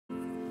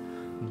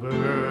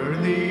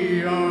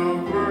Worthy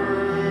of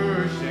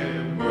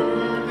worship,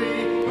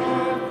 worthy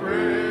of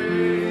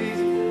praise,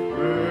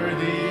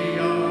 worthy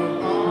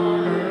of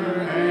honor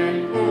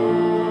and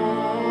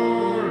glory,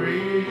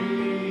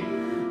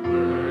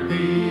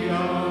 worthy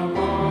of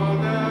all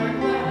the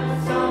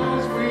glad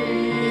songs we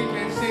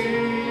can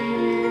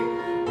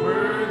sing,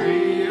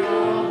 worthy of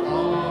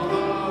all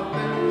of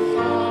this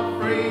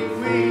offering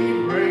we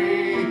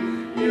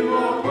bring. You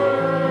are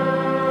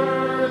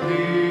worthy,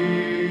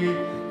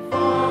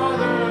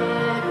 Father,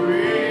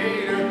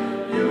 Creator.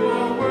 You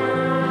are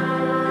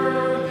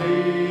worthy,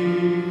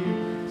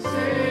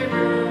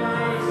 Savior,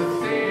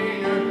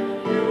 Sustainer.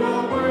 You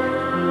are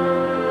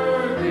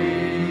worthy,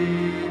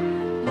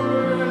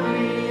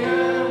 worthy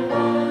and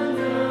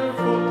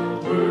wonderful,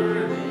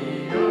 worthy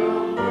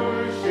of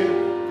worship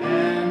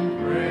and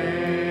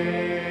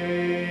praise.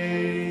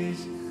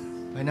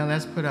 Right now,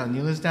 let's put our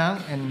kneelers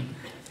down and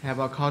have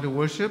our call to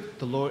worship.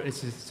 The Lord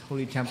is His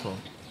holy temple.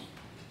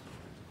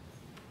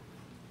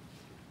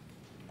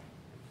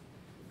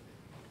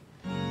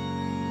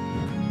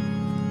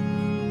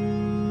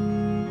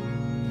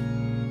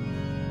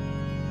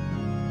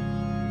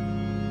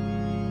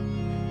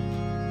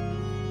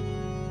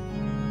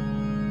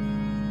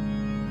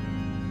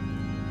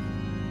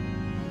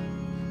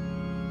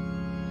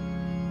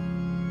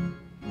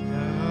 The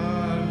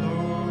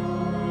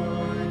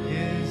Lord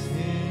is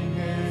in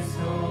His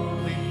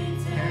holy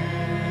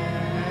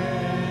temple.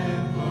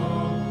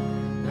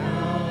 The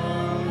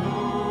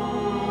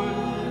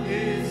Lord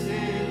is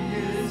in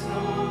His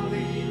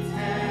holy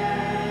temple.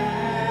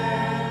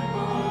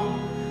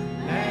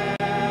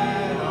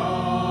 Let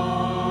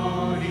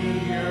all the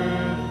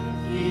earth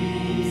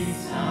keep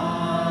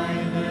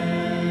silence.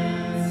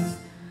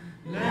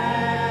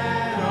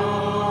 Let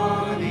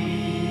all the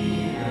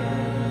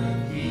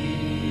earth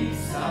keep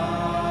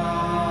silence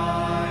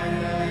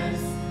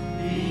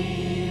before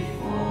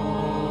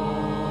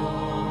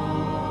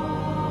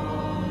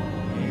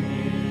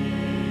Him.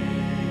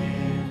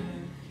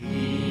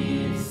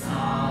 Keep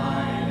silence.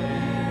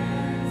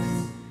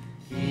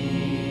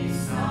 Keep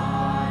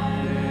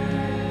silence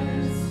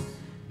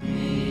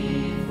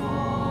before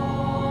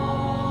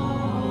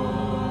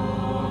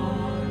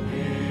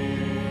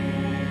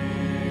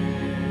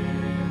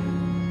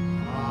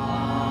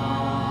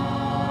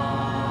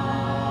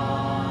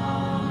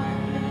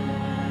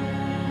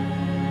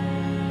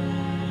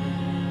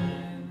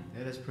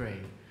Let us pray.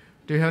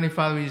 Dear Heavenly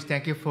Father, we just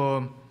thank you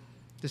for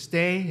this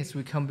day as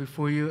we come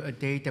before you, a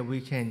day that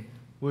we can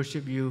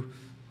worship you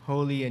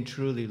wholly and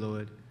truly,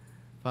 Lord.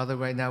 Father,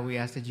 right now we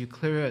ask that you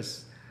clear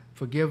us,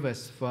 forgive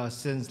us for our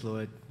sins,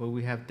 Lord, what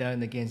we have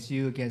done against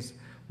you, against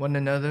one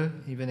another,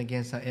 even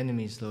against our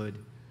enemies, Lord.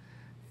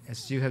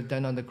 As you have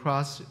done on the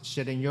cross,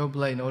 shedding your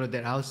blood in order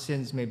that our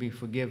sins may be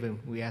forgiven,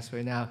 we ask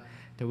right now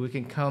that we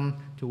can come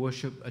to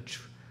worship a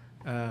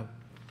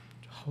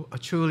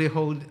truly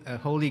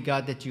holy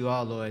God that you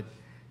are, Lord,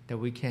 that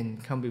we can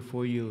come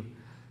before you.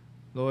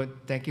 Lord,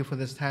 thank you for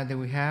this time that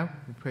we have.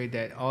 We pray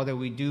that all that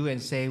we do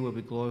and say will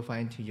be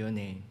glorified to your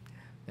name.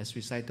 Let's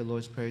recite the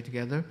Lord's Prayer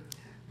together.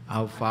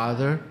 Our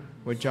Father,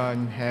 which art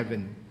in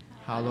heaven,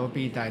 hallowed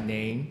be thy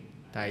name.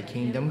 Thy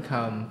kingdom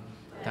come,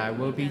 thy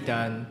will be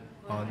done,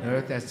 on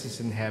earth as it is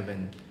in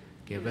heaven.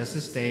 Give us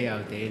this day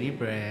our daily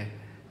bread,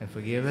 and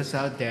forgive us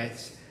our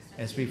debts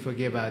as we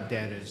forgive our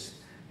debtors.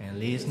 And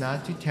lead us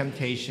not to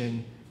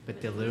temptation,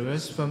 but deliver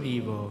us from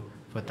evil.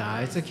 For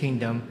thine is the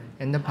kingdom,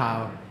 and the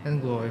power,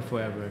 and glory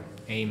forever.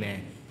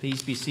 Amen.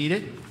 Please be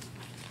seated.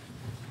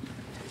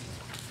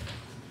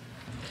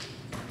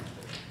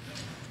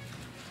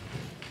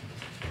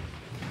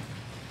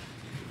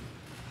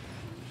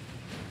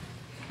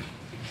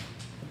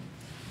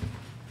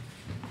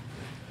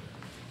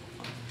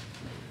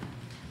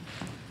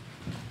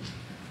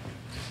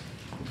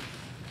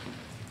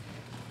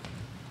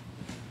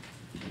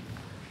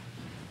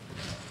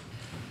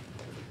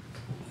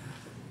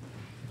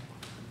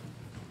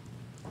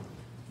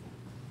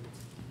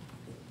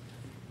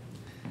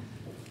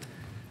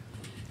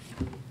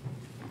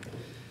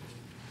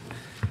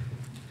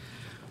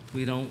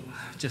 We don't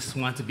just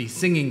want to be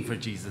singing for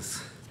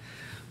Jesus.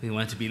 We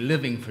want to be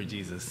living for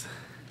Jesus.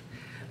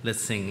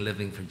 Let's sing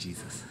Living for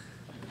Jesus.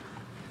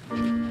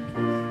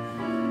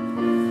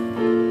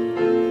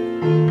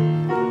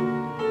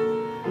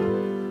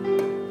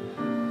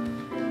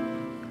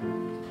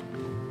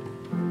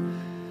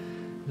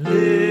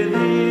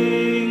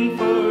 Living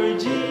for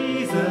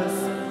Jesus,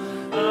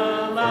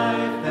 a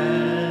life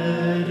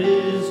that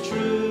is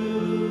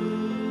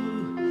true,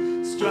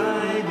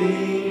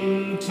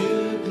 striving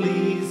to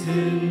please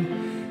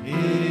Him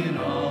in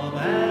all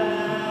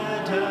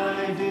that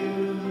I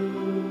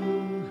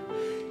do,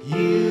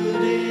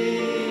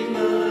 yielding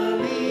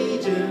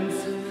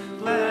allegiance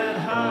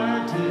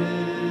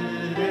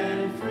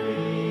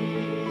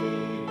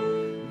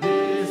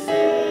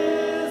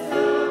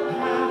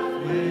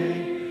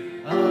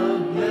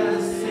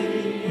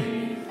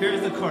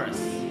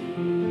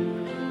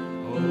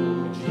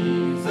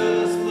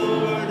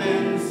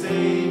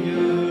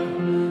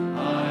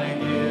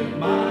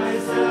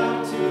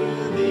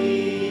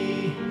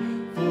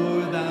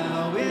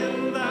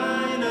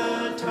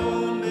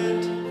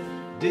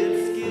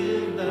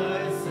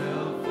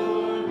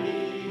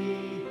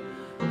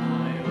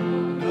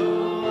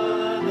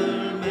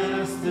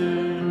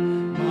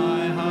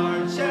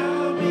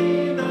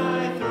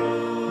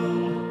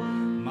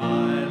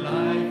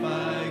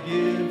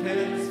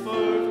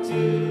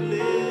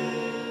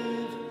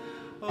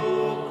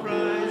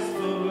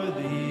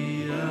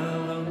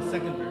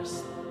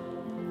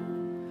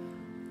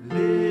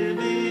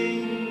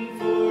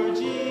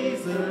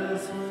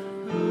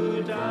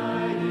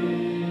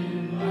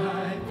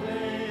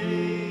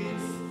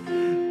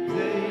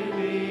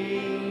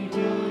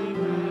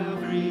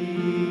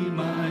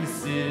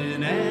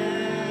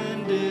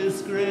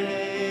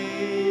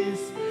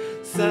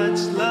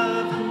such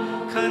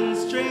love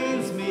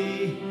constrains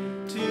me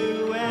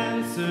to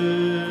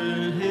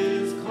answer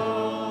his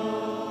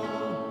call.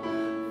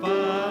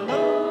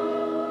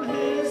 Follow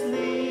his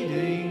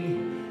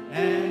leading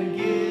and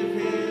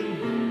give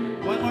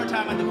him. One more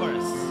time on the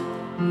chorus.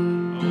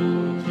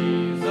 Oh,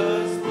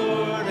 Jesus,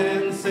 Lord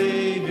and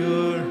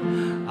Savior,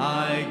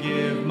 I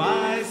give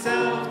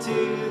myself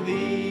to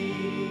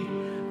thee,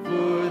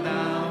 for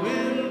thou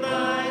in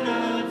thine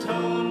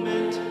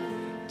atonement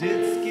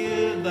didst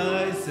give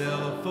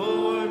thyself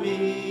for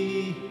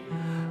me.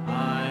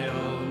 I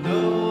own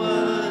no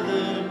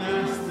other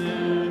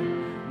master,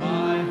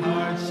 my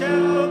heart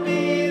shall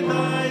be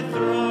thy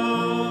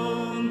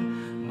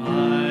throne.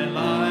 My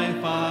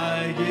life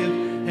I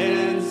give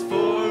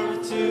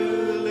henceforth to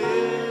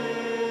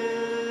live.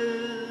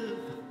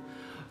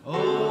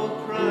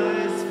 O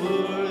Christ,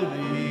 for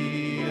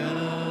thee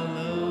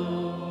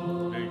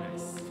alone. Very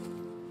nice.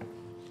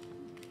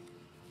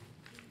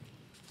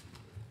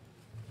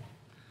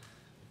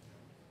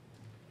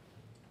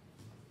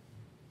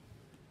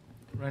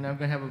 Right now, I'm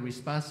going to have a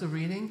responsive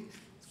reading.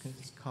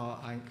 It's called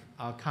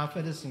Our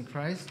Confidence in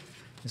Christ.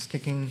 It's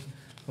taken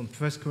from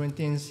 1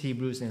 Corinthians,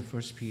 Hebrews, and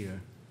 1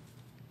 Peter.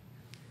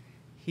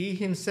 He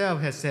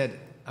himself has said,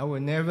 I will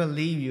never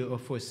leave you or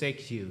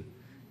forsake you.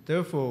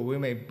 Therefore, we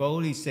may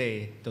boldly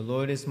say, the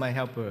Lord is my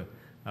helper.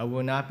 I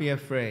will not be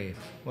afraid.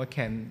 What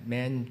can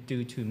man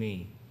do to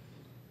me?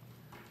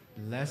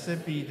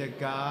 Blessed be the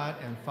God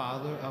and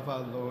Father of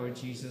our Lord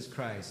Jesus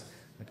Christ,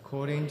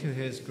 according to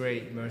his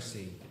great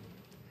mercy.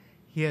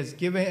 He has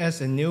given us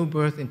a new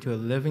birth into a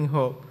living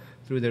hope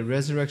through the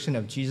resurrection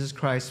of Jesus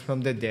Christ from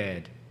the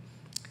dead,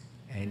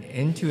 and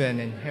into an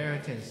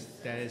inheritance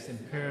that is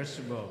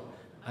imperishable,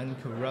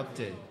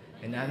 uncorrupted,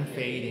 and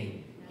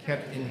unfading,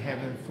 kept in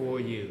heaven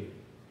for you,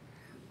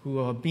 who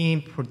are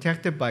being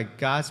protected by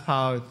God's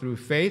power through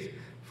faith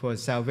for a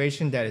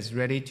salvation that is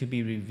ready to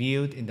be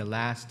revealed in the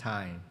last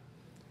time.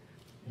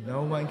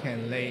 No one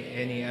can lay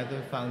any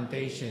other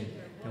foundation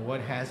than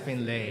what has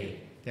been laid,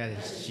 that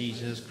is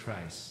Jesus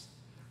Christ.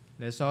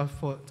 Let's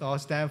all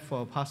stand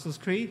for Apostles'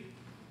 Creed.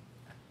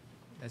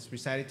 Let's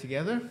recite it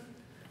together.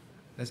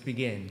 Let's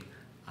begin.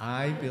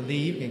 I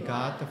believe in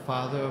God the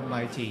Father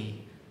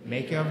Almighty,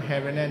 maker of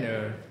heaven and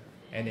earth,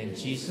 and in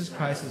Jesus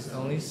Christ, his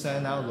only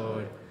Son, our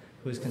Lord,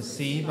 who is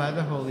conceived by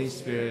the Holy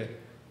Spirit,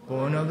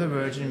 born of the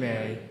Virgin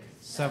Mary,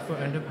 suffered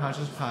under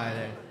Pontius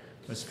Pilate,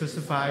 was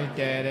crucified,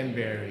 dead, and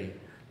buried.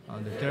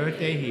 On the third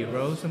day he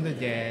rose from the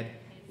dead.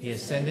 He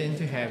ascended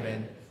into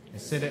heaven and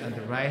sitteth on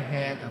the right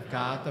hand of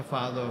God the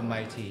Father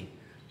Almighty.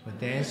 For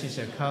thence he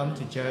shall come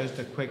to judge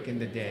the quick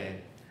and the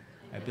dead.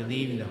 I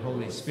believe in the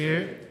Holy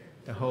Spirit,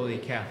 the Holy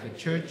Catholic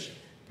Church,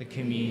 the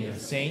communion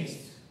of saints,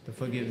 the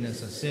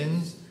forgiveness of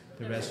sins,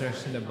 the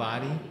resurrection of the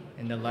body,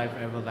 and the life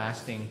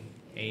everlasting.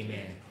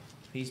 Amen.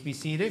 Please be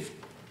seated.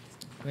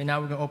 Right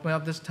now we're going to open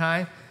up this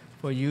time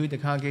for you, the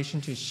congregation,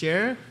 to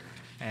share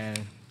and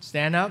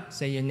stand up,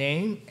 say your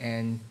name,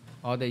 and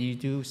all that you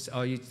do,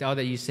 all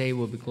that you say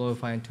will be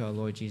glorifying to our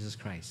Lord Jesus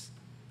Christ.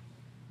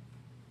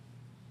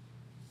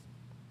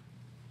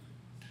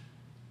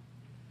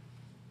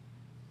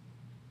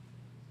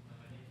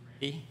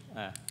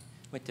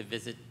 Went to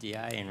visit Di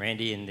and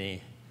Randy in the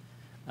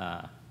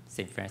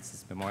St.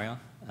 Francis Memorial.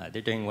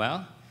 They're doing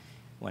well.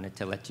 Wanted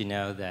to let you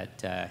know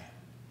that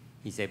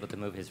he's able to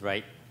move his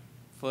right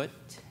foot,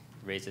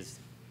 raise his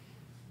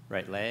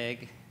right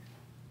leg,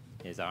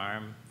 his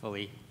arm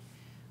fully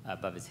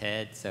above his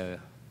head. So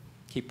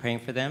keep praying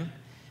for them.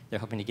 They're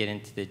hoping to get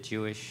into the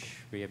Jewish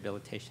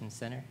Rehabilitation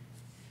Center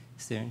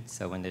soon.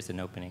 So when there's an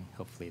opening,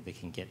 hopefully they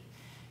can get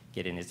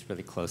in. It's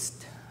really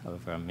close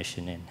of our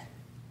mission in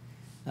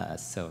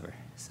Silver.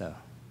 So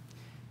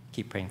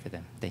keep praying for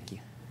them. Thank you.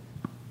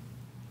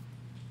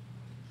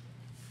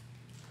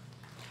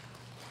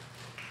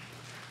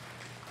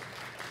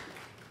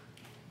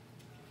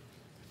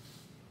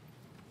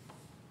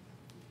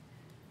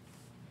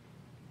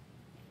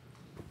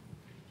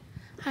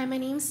 Hi, my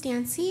name's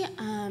Stancy.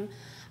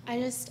 I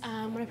just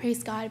want to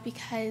praise God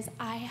because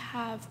I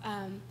have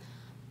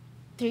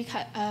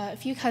a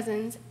few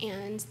cousins,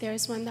 and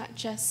there's one that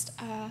just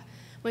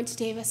went to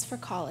Davis for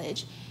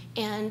college,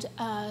 and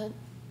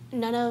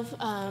none of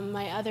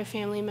my other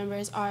family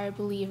members are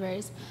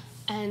believers,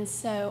 and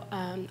so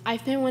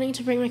I've been wanting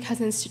to bring my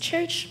cousins to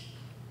church.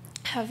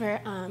 However,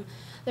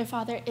 their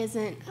father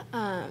isn't,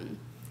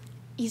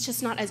 he's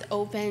just not as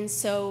open,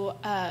 so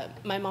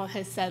my mom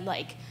has said,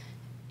 like,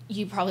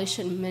 you probably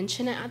shouldn't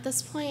mention it at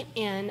this point.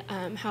 And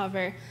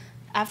however,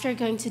 after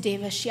going to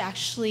Davis, she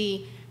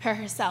actually,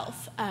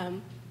 herself,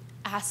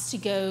 asked to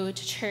go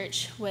to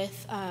church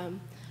with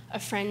a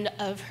friend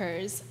of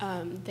hers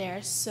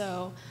there.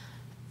 So,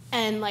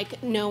 and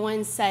like no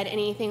one said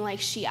anything, like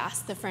she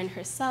asked the friend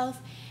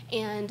herself.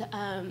 And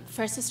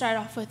first it started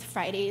off with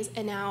Fridays,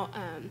 and now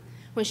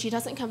when she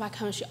doesn't come back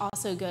home, she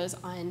also goes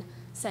on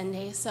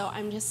Sundays. So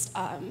I'm just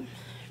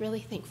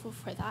really thankful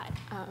for that.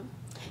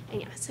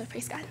 And yeah, so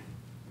praise God.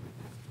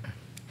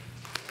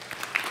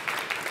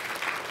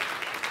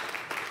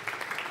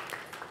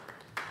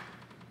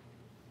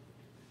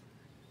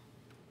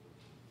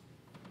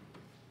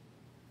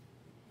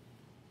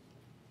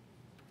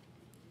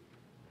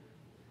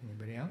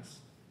 else?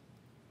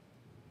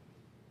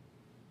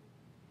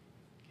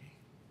 Okay.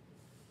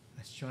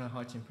 Let's join our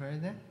hearts in prayer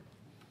then.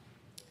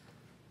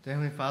 Dear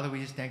Heavenly Father,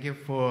 we just thank you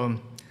for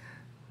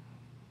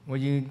what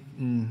you,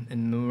 in a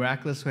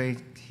miraculous way,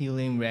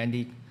 healing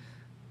Randy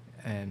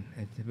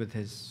with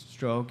his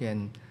stroke.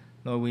 And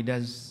Lord,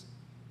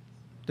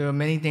 there are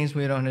many things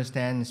we don't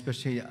understand,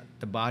 especially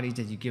the bodies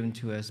that you've given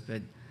to us.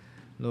 But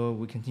Lord,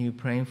 we continue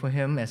praying for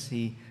him as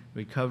he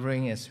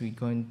recovering, as we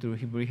going through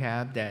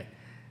rehab, that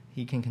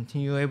he can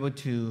continue able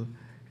to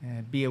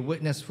be a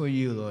witness for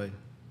you, Lord,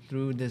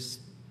 through this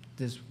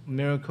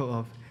miracle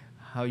of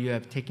how you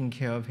have taken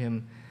care of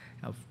him,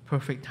 of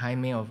perfect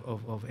timing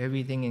of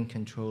everything in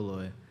control,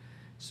 Lord.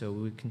 So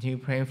we continue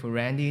praying for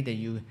Randy, that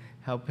you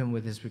help him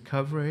with his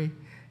recovery,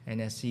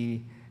 and as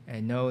he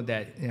know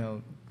that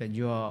that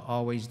you are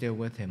always there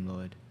with him,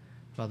 Lord.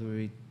 Father,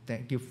 we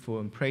thank you for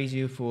and praise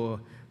you for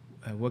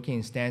working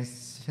in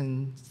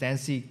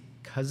Stancy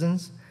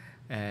Cousins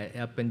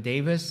up in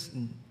Davis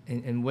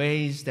in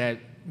ways that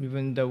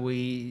even though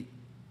we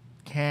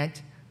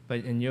can't,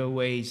 but in your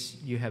ways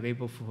you have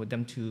able for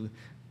them to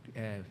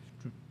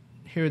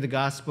hear the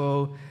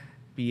gospel,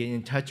 be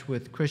in touch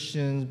with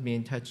Christians, be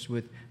in touch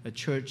with a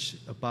church,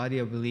 a body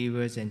of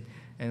believers, and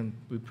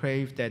we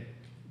pray that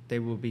they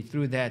will be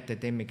through that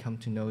they may come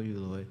to know you,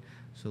 Lord.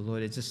 So,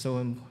 Lord, it's just so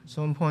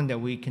important that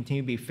we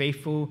continue to be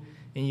faithful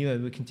in you,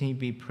 and we continue to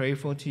be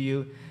prayerful to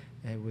you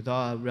with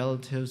all our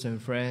relatives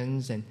and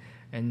friends. And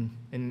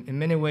in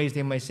many ways,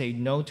 they might say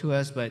no to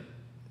us, but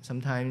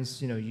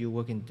sometimes, you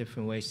work in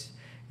different ways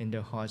in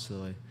their hearts,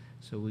 Lord.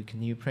 So we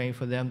continue praying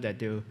for them, that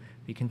they'll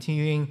be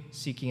continuing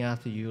seeking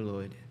after you,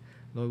 Lord.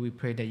 Lord, we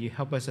pray that you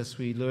help us as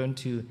we learn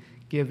to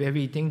give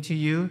everything to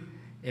you,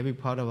 every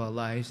part of our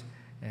lives,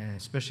 and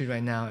especially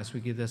right now as we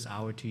give this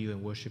hour to you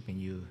and worshiping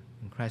you.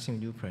 In Christ's name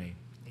we do pray.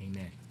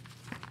 Amen.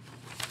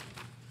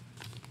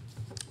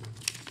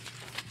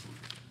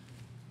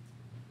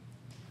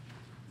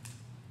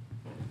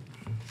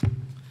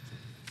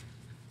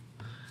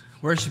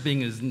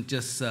 Worshiping isn't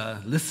just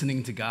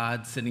listening to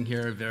God, sitting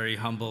here very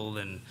humble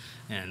and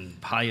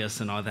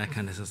pious and all that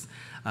kind of stuff.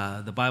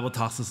 The Bible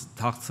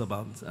talks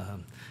about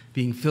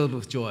being filled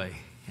with joy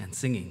and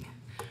singing.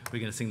 We're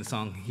going to sing the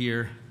song,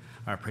 Hear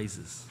Our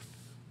Praises.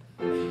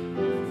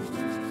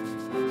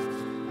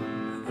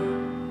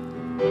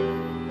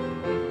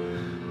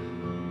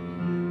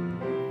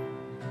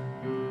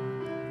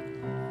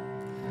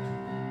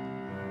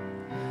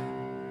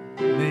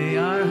 May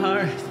our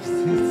hearts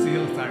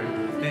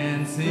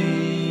and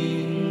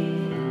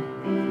sing.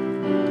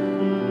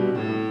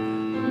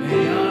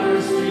 May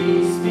our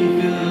streets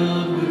be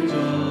filled with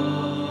joy.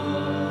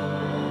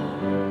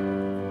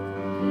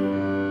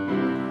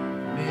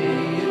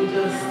 May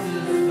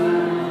injustice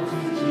bow to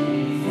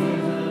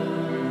Jesus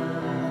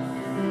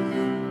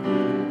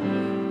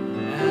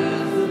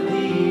as the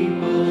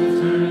people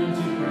turn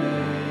to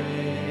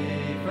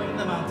pray from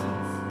the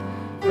mountains,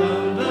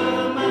 from the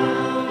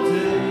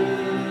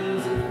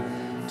mountains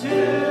to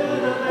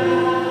the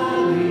valley.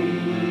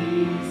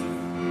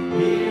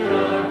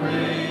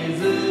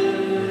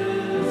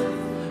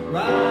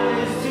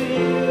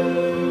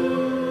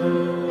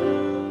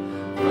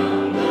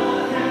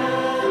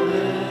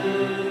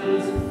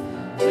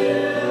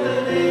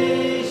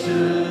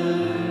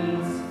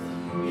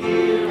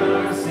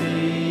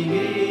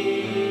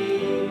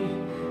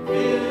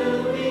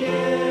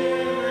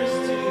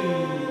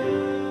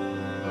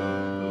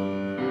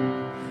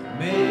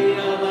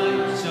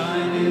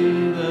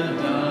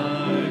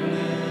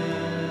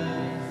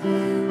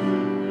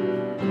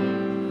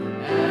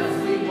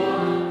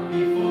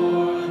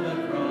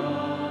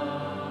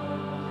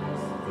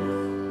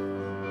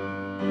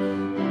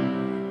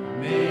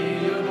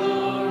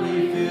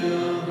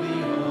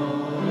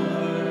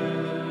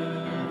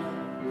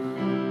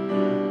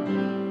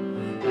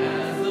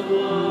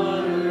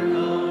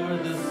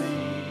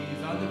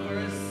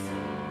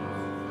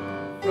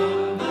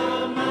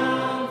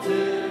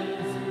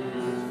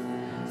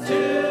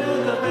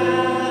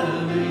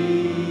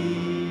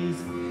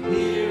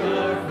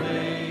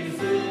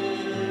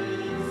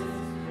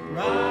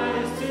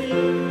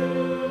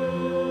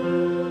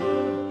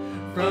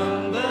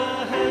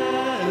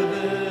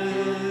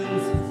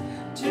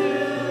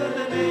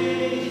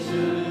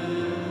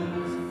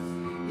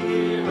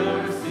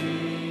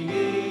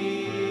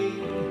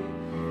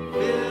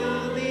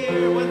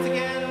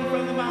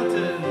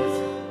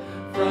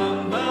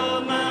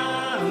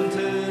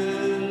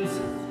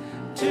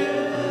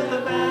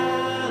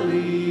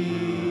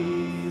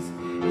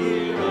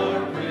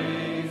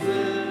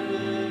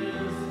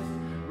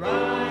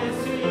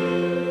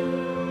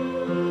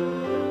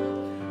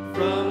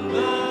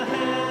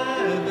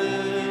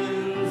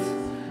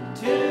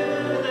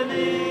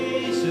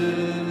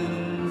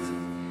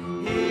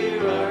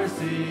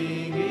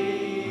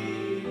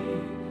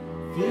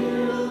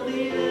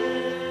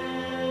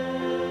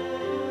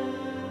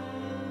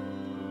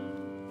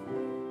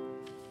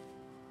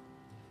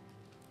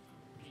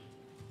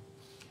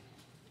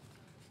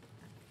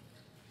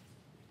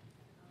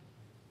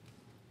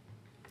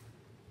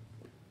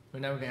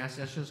 Right now, we're going to ask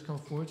the ushers to come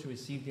forward to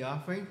receive the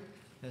offering.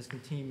 Let's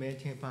continue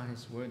meditating upon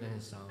His word and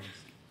His songs.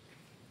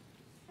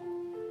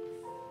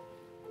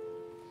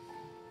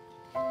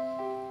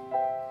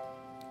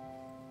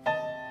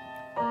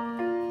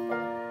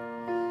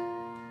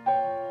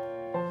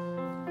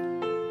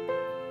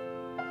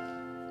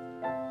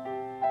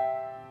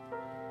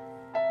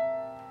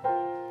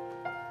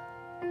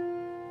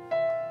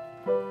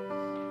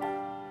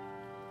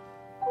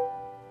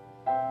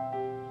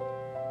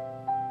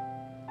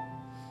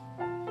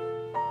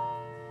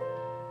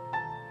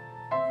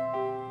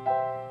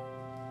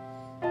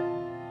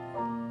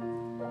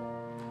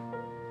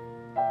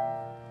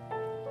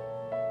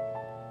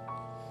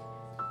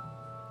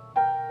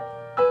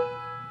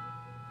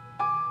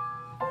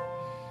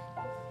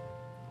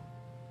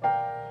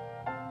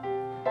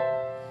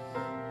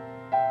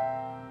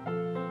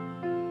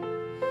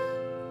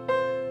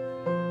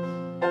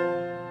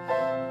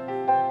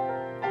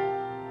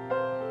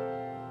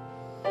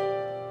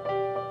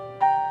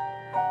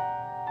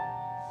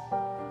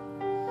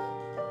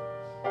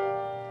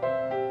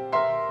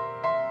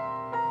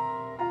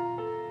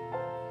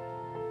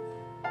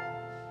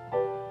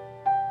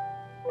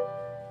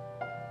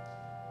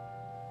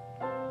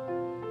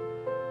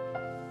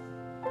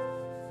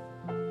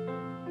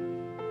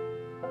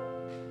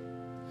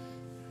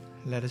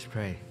 Let us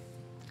pray.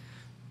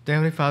 Dear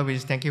Heavenly Father, we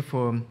just thank you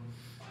for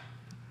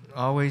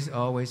always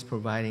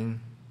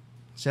providing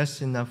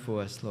just enough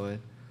for us, Lord.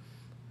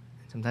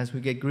 Sometimes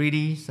we get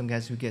greedy,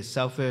 sometimes we get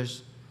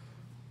selfish,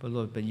 but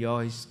Lord, you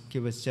always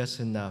give us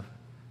just enough.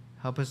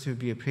 Help us to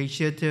be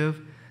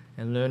appreciative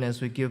and learn as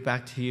we give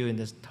back to you in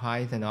this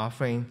tithe and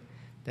offering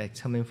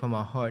that's coming from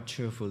our heart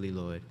cheerfully,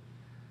 Lord.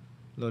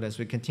 Lord, as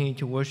we continue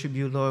to worship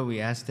you, Lord, we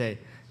ask that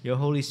your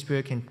Holy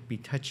Spirit can be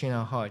touching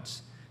our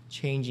hearts,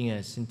 changing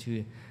us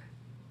into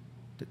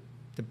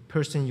the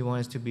person you want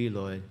us to be,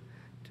 Lord,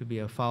 to be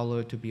a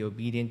follower, to be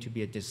obedient, to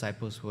be a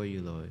disciple for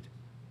you, Lord.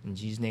 In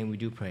Jesus' name we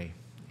do pray.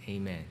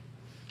 Amen.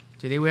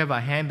 Today we have our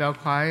handbell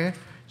choir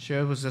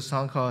share with us a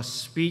song called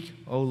Speak,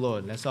 O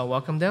Lord. Let's all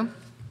welcome them.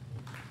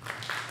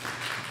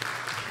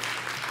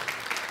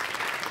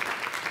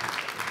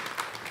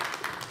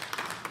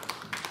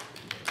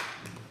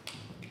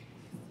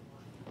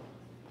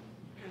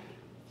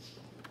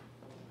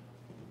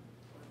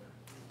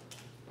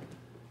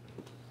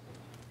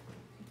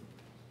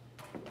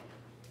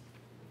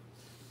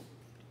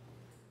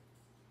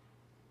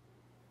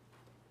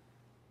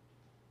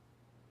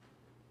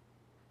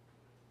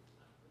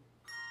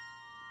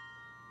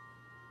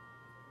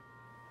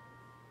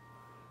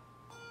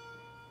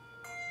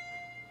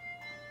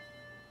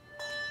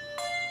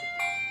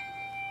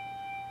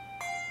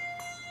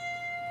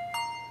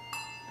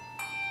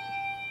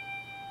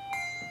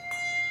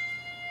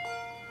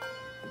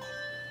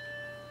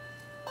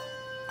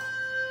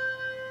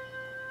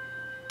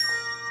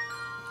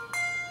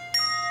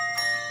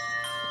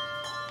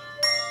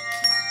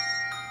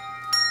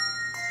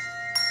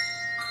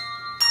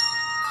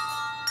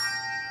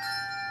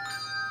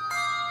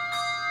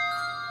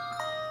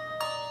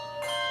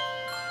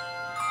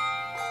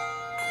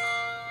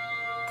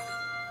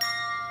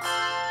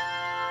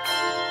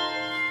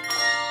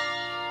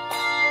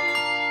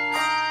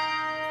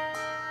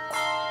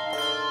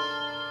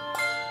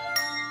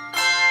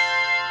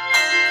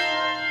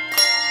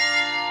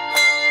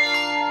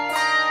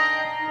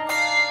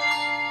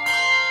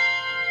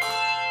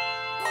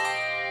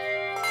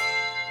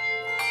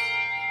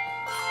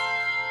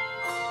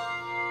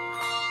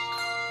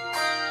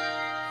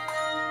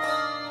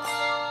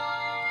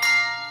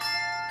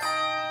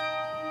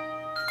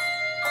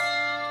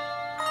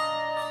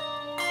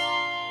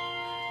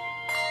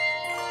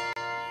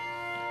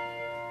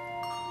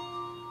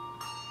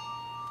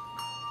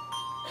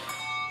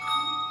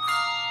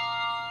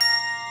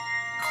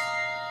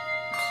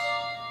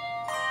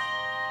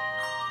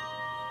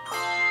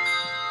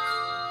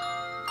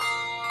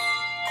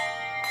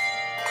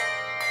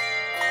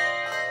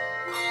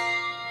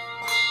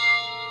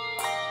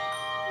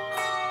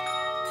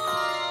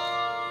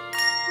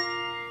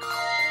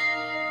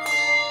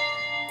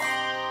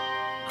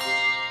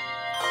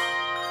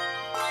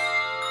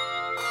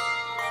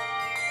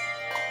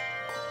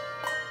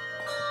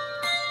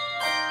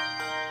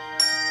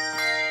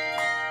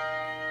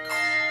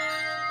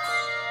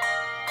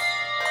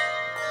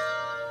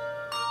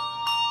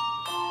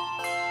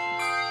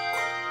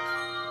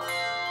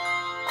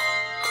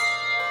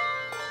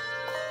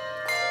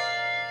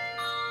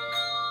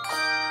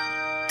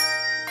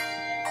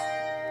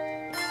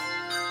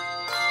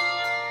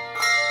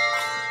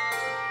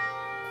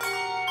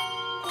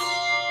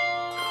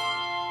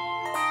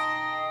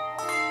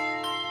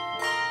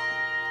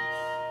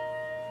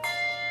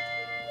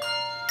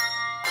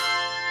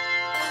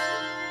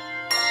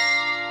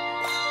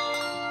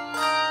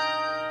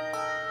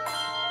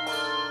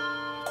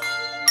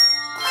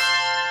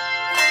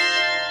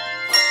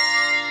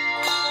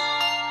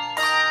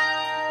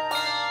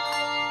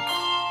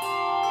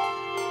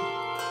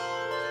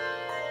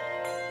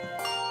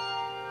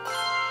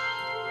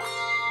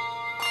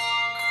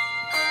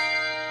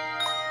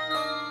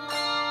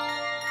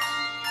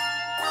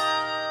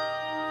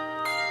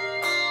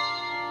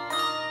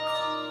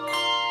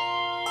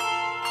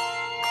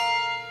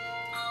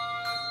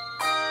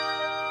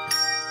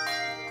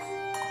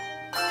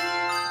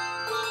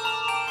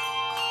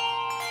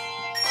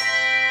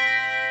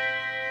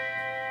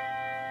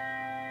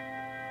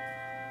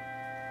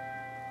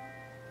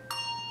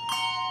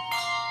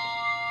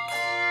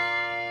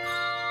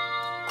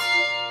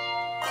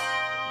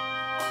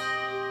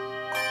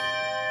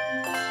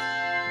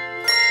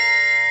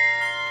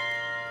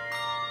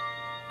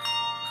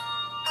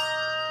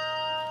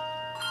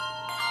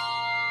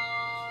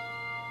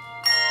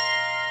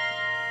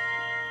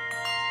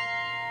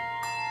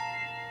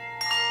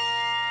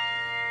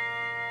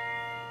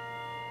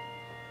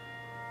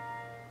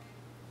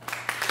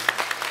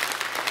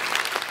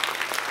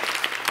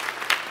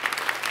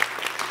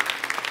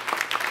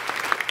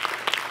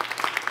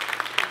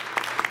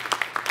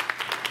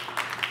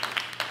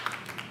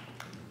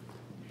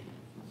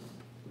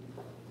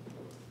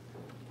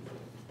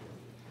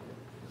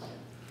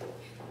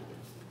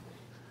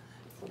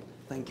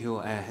 Thank you,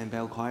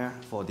 Handbell Choir,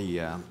 for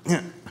the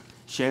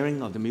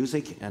sharing of the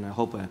music, and I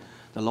hope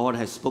the Lord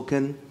has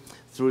spoken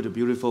through the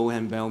beautiful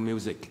handbell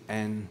music,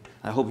 and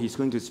I hope He's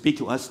going to speak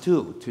to us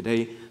too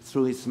today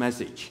through His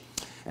message.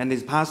 And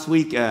this past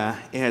week, it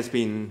has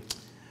been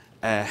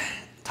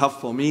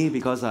tough for me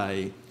because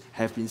I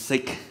have been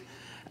sick.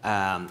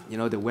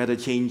 The weather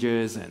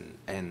changes,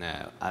 and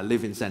I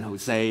live in San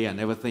Jose. I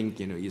never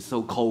think it's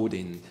so cold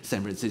in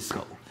San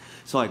Francisco.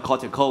 So I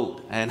caught a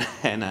cold, and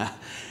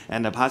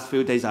the past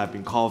few days I've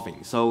been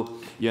coughing. So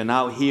you're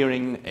now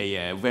hearing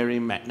a very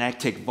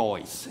magnetic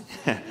voice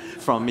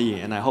from me,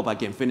 and I hope I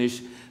can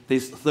finish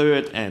this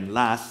third and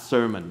last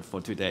sermon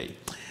for today.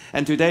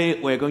 And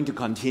today we're going to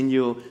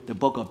continue the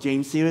book of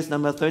James series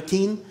number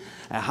 13,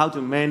 how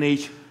to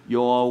manage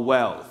your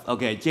wealth.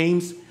 Okay,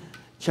 James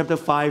chapter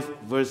 5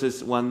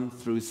 verses 1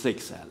 through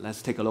 6.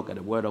 Let's take a look at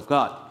the word of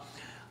God.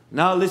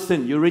 Now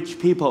listen, you rich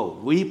people,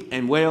 weep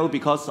and wail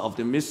because of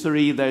the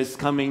misery that is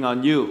coming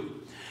on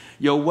you.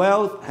 Your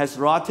wealth has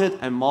rotted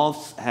and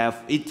moths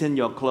have eaten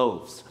your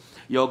clothes.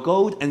 Your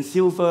gold and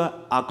silver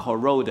are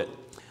corroded.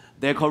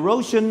 Their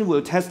corrosion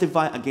will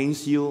testify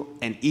against you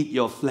and eat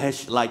your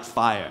flesh like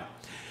fire.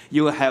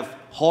 You have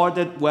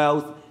hoarded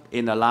wealth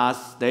in the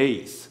last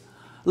days.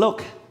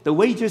 Look, the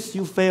wages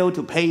you fail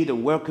to pay the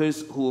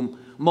workers who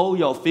mow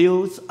your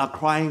fields are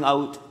crying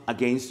out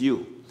against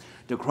you.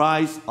 The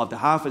cries of the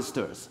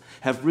harvesters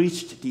have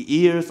reached the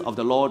ears of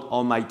the Lord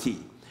Almighty.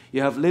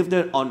 You have lived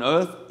on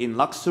earth in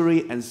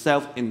luxury and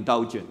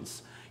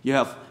self-indulgence. You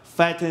have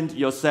fattened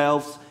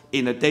yourselves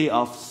in a day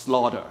of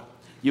slaughter.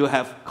 You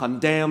have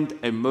condemned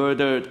and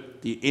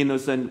murdered the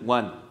innocent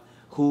one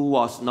who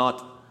was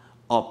not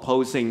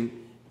opposing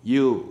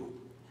you.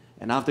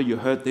 And after you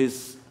heard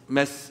these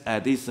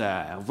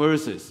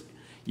verses,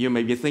 you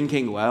may be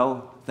thinking,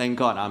 well, thank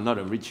God I'm not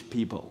a rich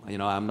people.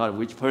 I'm not a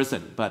rich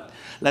person. But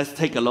let's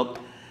take a look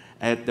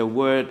at the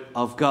Word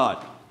of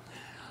God.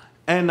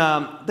 And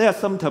there are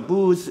some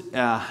taboos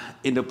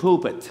in the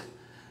pulpit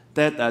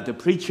that the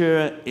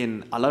preacher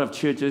in a lot of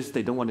churches,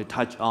 they don't want to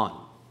touch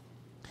on.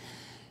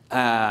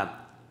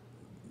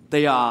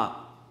 They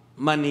are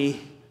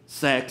money,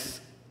 sex,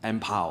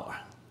 and power.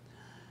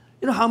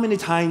 How many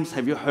times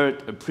have you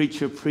heard a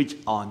preacher preach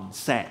on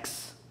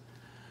sex?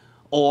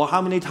 Or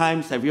how many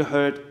times have you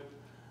heard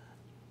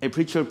a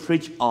preacher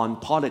preach on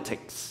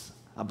politics,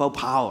 about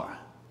power?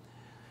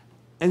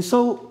 And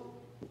so,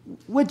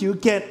 where do you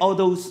get all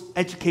those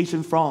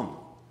education from?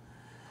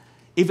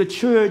 If a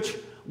church,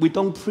 we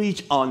don't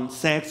preach on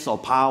sex or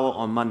power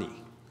or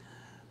money,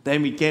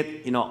 then we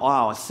get all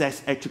our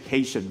sex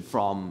education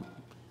from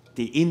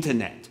the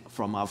internet,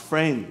 from our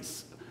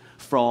friends,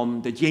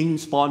 from the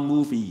James Bond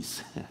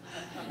movies.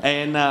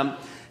 and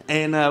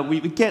we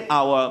get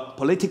our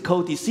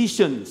political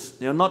decisions,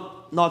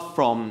 not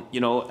from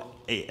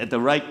the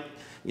right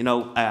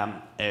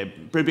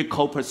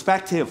biblical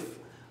perspective,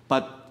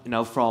 but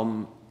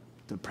from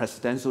the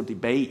presidential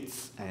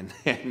debates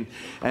and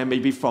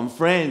maybe from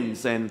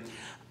friends. And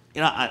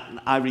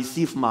I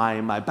received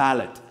my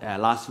ballot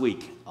last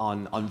week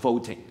on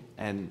voting,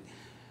 and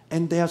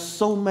there are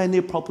so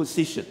many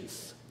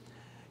propositions.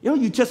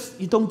 You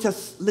don't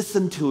just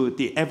listen to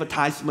the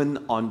advertisement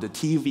on the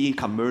TV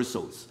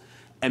commercials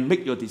and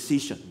make your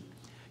decision.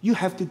 You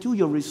have to do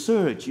your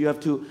research. You have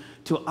to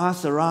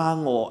ask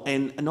around,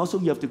 and also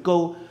you have to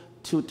go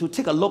to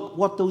take a look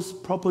what those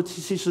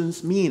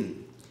propositions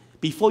mean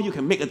before you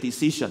can make a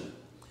decision.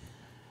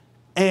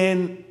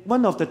 And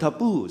one of the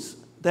taboos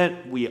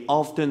that we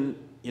often,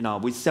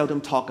 we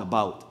seldom talk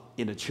about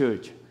in the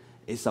church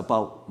is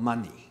about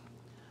money.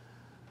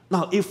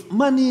 Now, if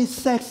money,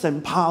 sex,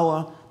 and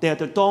power, they are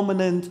the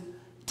dominant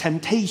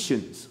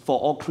temptations for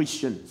all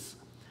Christians,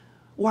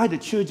 why the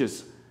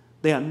churches,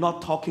 they are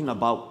not talking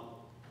about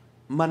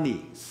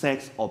money,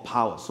 sex, or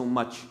power so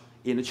much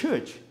in the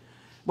church?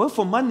 Well,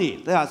 for money,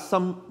 there are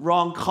some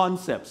wrong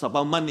concepts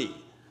about money.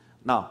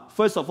 Now,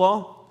 first of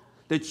all,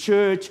 the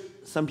church,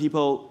 some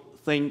people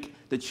think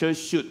the church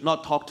should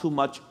not talk too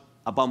much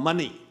about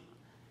money,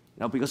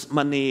 because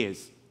money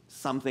is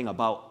something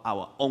about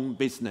our own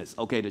business.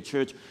 Okay, the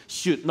church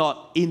should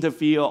not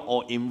interfere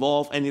or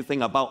involve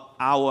anything about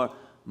our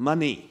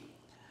money.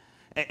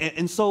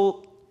 And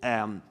so,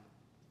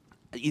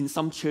 in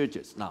some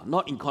churches, now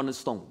not in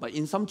Cornerstone, but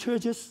in some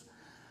churches,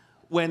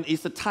 when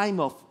it's a time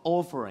of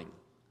offering,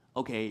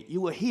 okay, you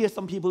will hear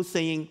some people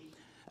saying,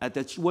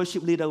 the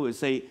worship leader will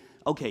say,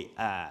 okay,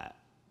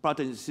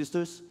 brothers and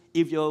sisters,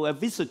 if you're a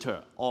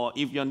visitor, or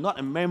if you're not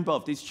a member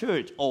of this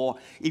church, or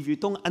if you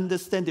don't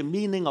understand the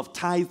meaning of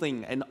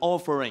tithing and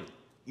offering,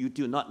 you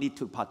do not need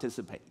to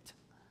participate.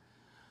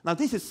 Now,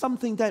 this is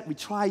something that we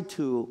try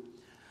to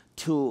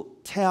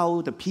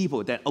tell the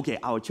people that, okay,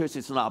 our church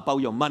is not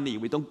about your money.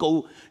 We don't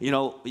go,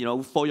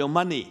 for your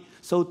money.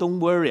 So don't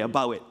worry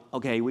about it.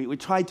 Okay, we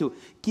try to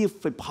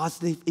give a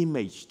positive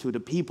image to the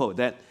people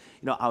that,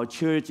 our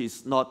church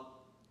is not,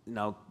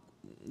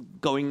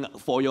 going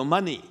for your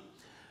money.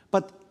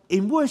 But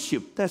in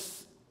worship,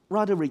 that's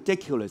rather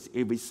ridiculous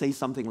if we say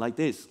something like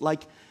this.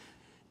 Like,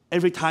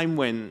 every time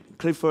when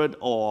Clifford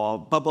or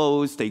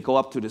Bubbles, they go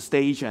up to the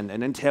stage and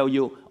then tell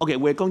you, okay,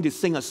 we're going to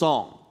sing a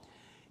song.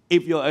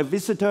 If you're a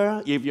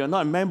visitor, if you're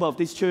not a member of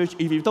this church,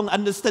 if you don't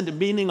understand the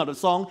meaning of the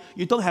song,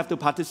 you don't have to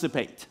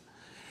participate.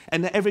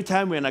 And then every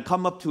time when I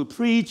come up to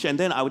preach, and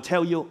then I will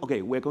tell you,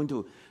 okay, we're going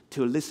to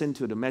listen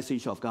to the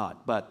message of God.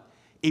 But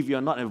if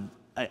you're not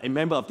a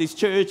member of this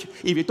church,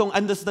 if you don't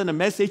understand the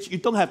message, you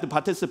don't have to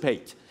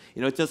participate.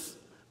 Just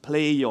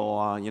play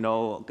your,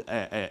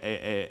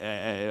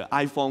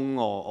 iPhone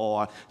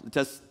or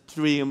just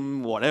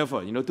stream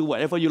whatever, do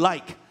whatever you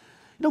like.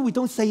 We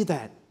don't say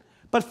that.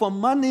 But for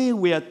money,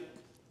 we are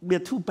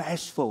too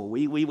bashful.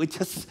 We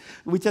just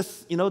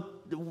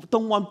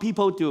don't want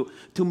people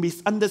to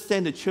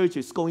misunderstand the church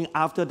is going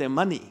after their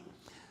money.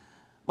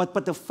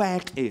 But the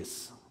fact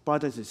is,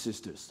 brothers and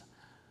sisters,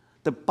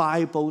 the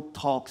Bible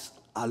talks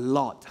a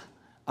lot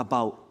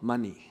about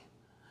money.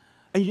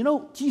 And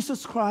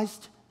Jesus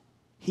Christ,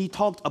 he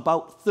talked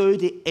about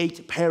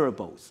 38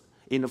 parables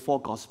in the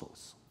 4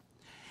 Gospels.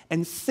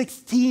 And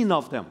 16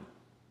 of them,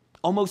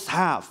 almost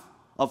half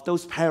of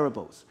those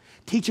parables,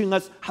 teaching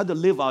us how to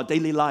live our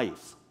daily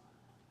lives,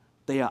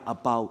 they are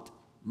about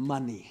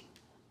money.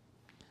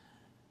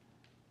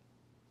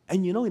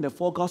 And in the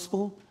 4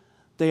 Gospels,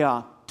 there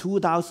are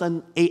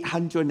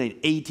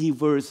 2,880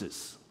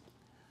 verses,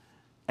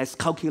 as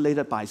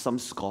calculated by some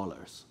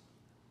scholars.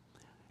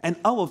 And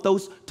out of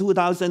those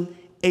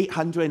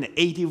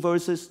 2,880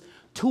 verses,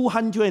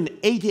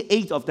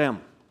 288 of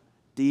them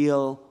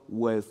deal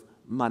with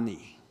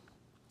money.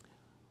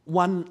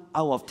 1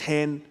 out of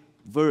 10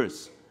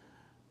 verse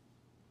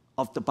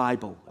of the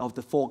Bible, of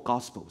the 4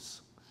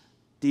 Gospels,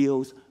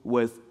 deals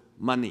with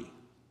money.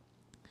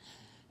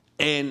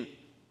 And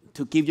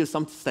to give you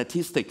some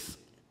statistics,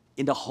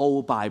 in the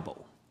whole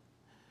Bible,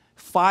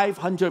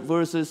 500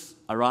 verses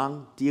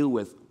around deal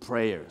with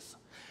prayers.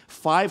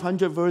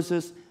 500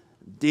 verses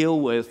deal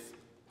with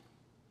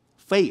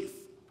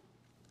faith.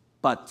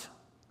 But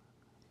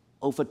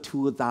over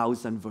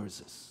 2,000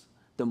 verses,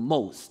 the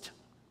most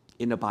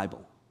in the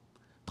Bible,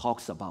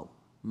 talks about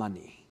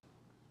money.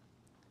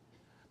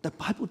 The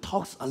Bible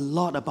talks a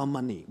lot about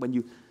money. When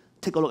you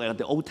take a look at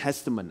the Old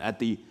Testament, at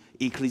the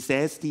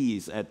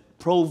Ecclesiastes, at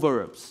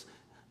Proverbs,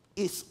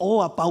 it's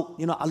all about,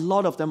 a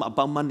lot of them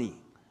about money.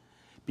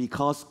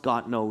 Because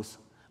God knows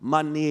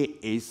money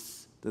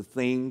is the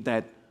thing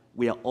that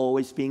we are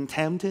always being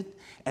tempted,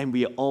 and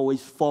we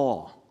always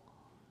fall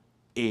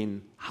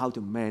in how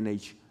to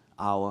manage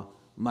our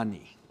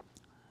money.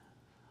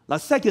 Now,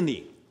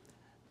 secondly,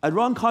 a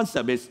wrong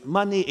concept is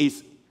money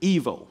is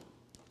evil.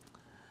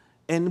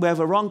 And we have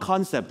a wrong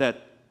concept that,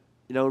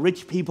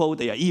 rich people,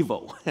 they are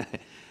evil.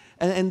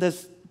 and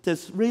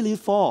that's really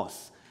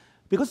false.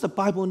 Because the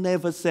Bible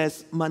never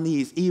says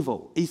money is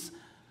evil. It's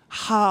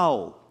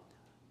how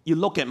you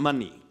look at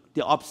money.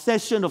 The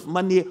obsession of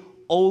money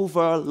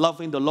over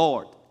loving the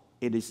Lord,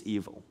 it is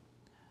evil.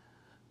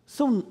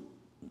 So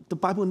the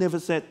Bible never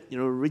said,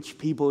 rich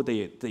people,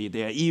 they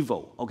are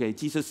evil. Okay,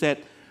 Jesus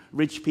said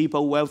rich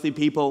people, wealthy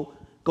people,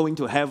 going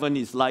to heaven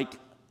is like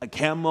a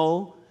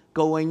camel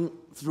going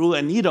through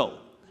a needle.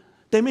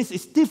 That means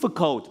it's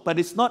difficult, but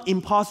it's not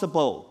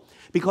impossible.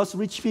 Because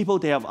rich people,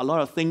 they have a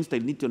lot of things they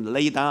need to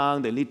lay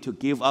down, they need to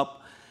give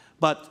up.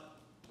 But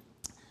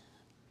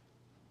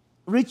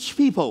rich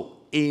people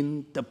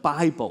in the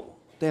Bible,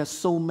 there are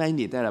so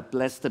many that are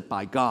blessed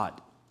by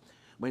God.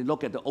 When you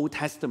look at the Old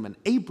Testament,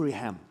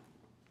 Abraham,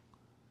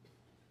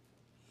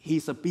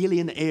 he's a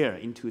billionaire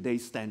in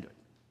today's standard.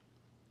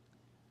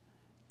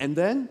 And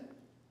then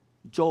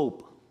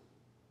Job.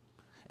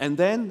 And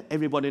then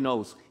everybody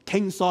knows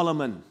King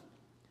Solomon,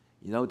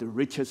 the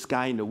richest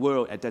guy in the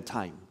world at that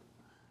time.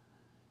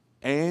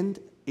 And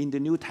in the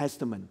New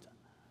Testament,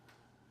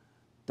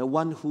 the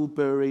one who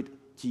buried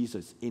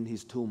Jesus in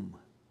his tomb,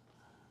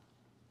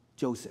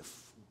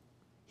 Joseph,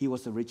 he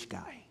was a rich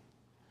guy.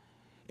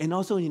 And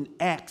also in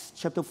Acts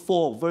chapter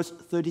 4, verse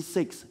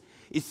 36,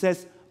 it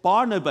says,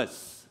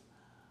 Barnabas,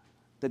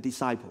 the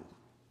disciple,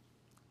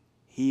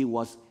 he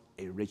was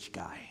a rich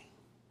guy.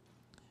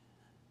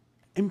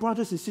 And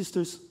brothers and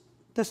sisters,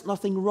 there's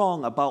nothing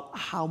wrong about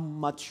how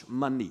much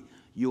money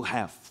you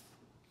have.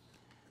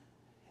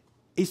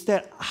 It's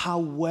that how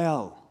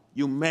well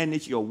you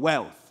manage your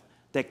wealth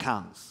that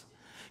counts.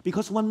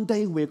 Because one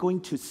day we're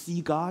going to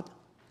see God,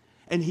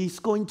 and He's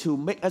going to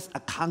make us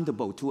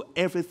accountable to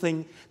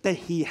everything that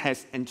He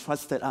has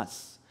entrusted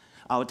us.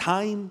 Our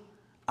time,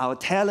 our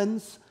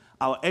talents,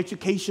 our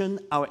education,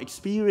 our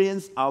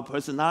experience, our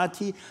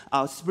personality,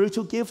 our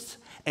spiritual gifts,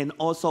 and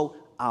also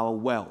our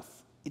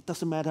wealth. It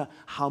doesn't matter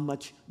how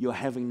much you're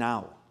having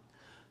now.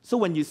 So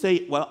when you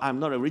say, well, I'm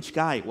not a rich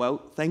guy,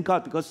 well, thank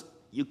God, because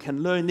you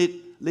can learn it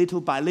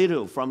little by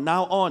little from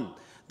now on.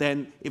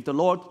 Then if the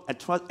Lord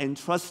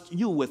entrusts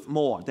you with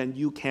more, then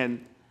you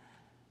can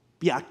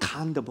be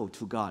accountable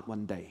to God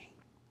one day.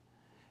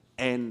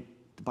 And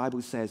the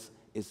Bible says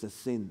it's a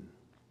sin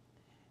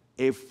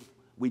if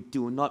we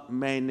do not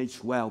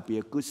manage well, be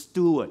a good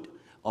steward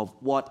of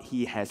what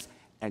He has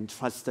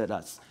entrusted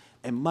us.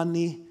 And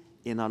money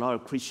in a lot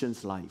of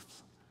Christians'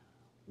 lives,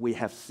 we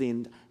have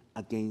sinned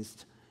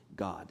against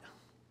God.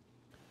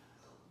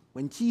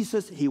 When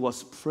Jesus, he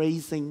was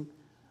praising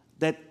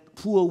that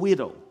poor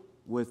widow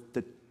with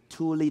the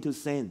 2 little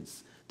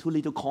cents, 2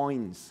 little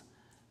coins,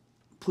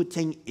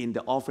 putting in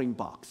the offering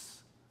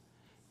box,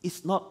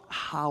 it's not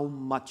how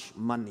much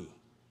money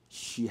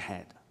she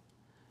had.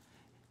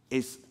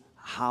 It's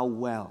how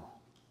well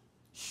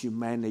she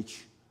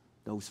managed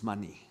those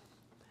money.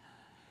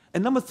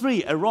 And number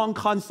 3, a wrong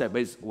concept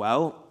is,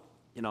 well,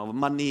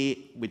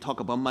 money, we talk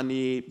about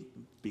money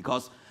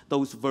because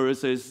those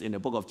verses in the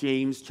book of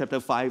James, chapter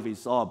 5,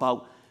 is all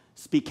about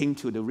speaking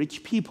to the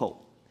rich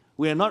people.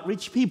 We are not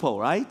rich people,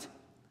 right?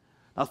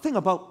 Now think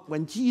about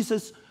when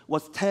Jesus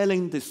was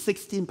telling the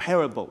 16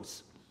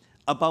 parables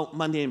about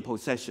money and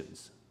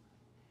possessions.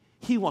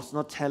 He was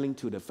not telling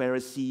to the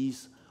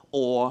Pharisees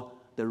or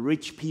the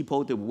rich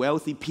people, the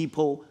wealthy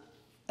people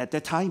at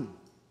that time.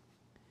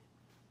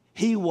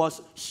 He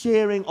was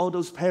sharing all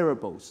those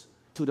parables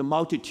to the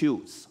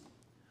multitudes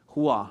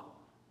who are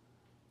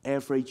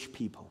average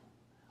people,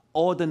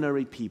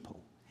 ordinary people,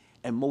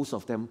 and most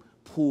of them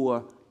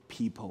poor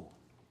people.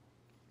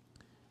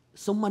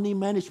 So money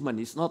management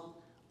is not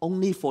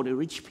only for the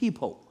rich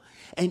people.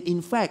 And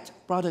in fact,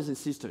 brothers and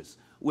sisters,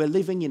 we're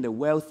living in the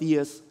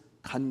wealthiest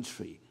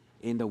country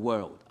in the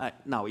world.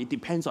 Now, it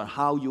depends on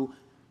how you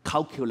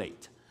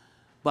calculate.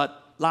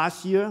 But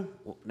last year,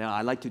 now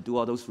I like to do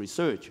all those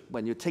research.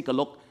 When you take a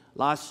look,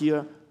 last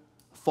year,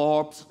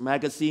 Forbes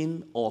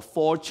magazine or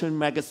Fortune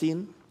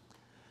magazine,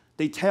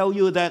 they tell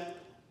you that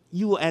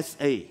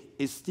USA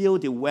is still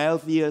the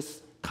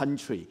wealthiest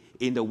country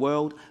in the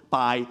world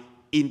by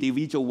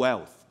individual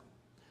wealth.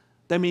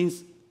 That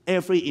means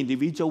every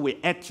individual, we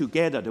add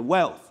together the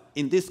wealth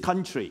in this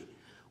country.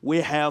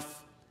 We have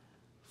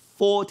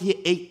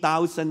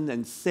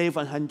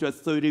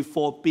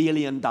 $48,734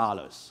 billion.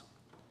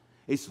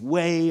 It's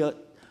way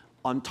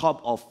on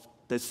top of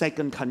the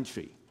second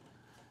country,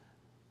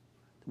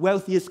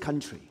 wealthiest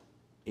country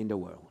in the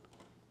world.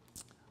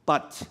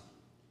 But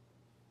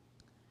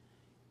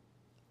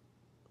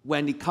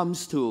when it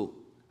comes to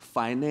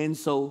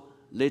financial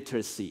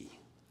literacy,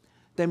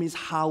 that means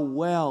how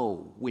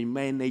well we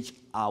manage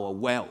our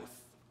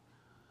wealth.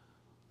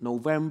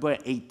 November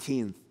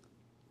 18th,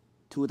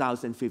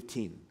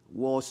 2015,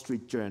 Wall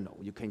Street Journal.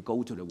 You can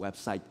go to the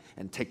website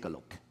and take a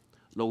look.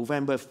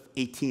 November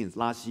 18th,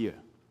 last year,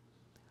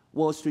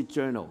 Wall Street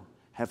Journal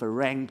have a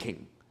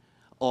ranking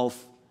of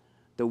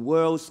the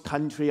world's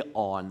country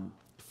on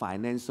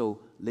financial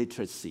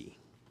literacy.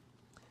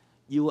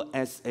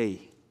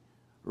 USA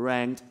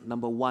ranked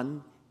number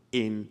 1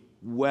 in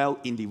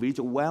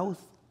individual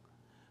wealth,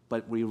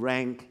 but we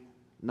rank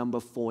number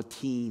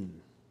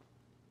 14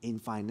 in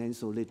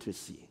financial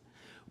literacy.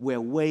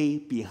 We're way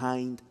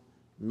behind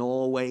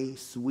Norway,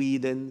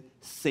 Sweden,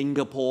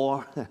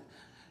 Singapore,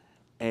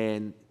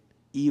 and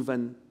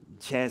even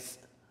Czech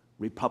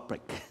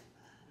Republic.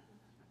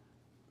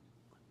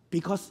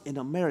 Because in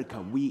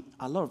America,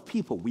 a lot of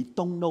people, we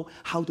don't know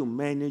how to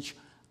manage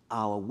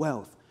our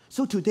wealth.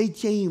 So today,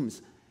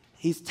 James,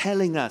 he's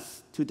telling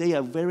us today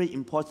a very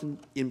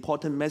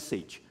important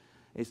message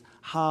is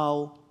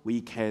how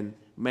we can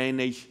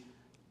manage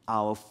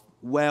our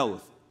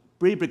wealth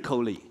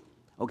biblically.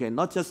 Okay,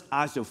 not just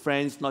ask your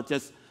friends, not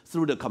just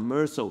through the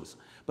commercials,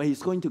 but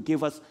he's going to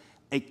give us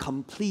a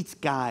complete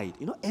guide.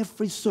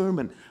 Every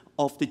sermon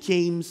of the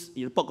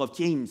book of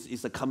James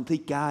is a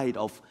complete guide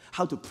of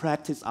how to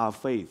practice our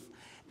faith.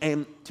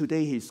 And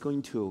today he's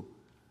going to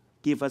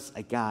give us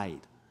a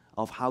guide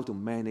of how to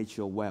manage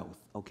your wealth.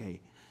 Okay,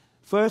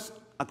 first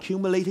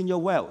accumulating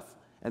your wealth,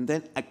 and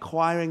then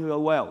acquiring your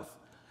wealth,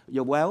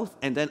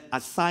 and then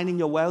assigning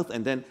your wealth,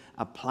 and then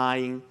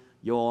applying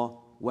your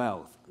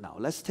wealth. Now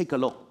let's take a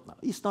look. Now,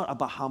 it's not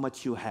about how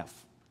much you have.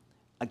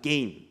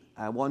 Again,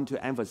 I want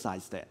to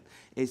emphasize that.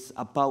 It's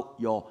about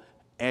your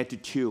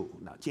attitude.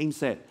 Now, James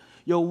said,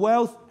 your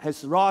wealth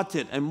has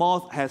rotted and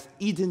moth has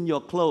eaten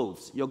your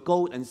clothes. Your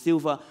gold and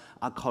silver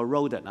are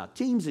corroded. Now,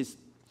 James is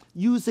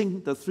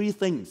using the 3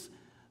 things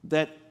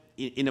that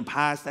in the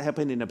past, that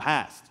happened in the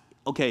past.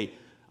 Okay,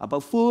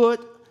 about food,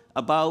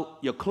 about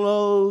your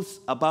clothes,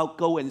 about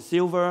gold and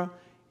silver.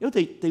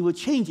 They will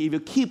change if you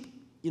keep,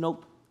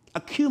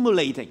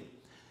 accumulating.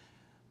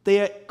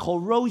 Their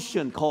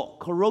corrosion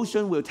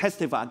will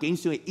testify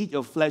against you and eat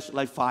your flesh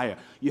like fire.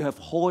 You have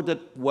hoarded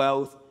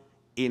wealth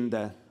in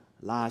the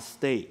last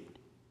day.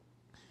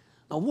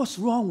 Now, what's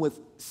wrong with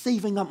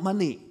saving up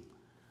money?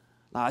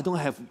 Now, I don't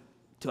have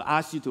to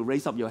ask you to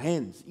raise up your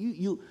hands.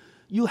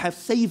 You have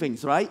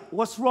savings, right?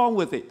 What's wrong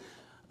with it?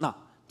 Now,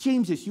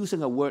 James is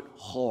using a word,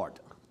 hoard.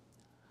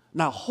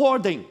 Now,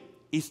 hoarding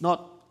is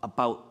not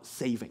about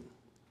saving.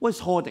 What's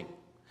hoarding?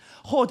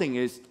 Hoarding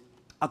is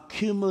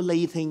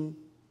accumulating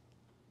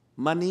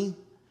money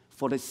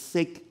for the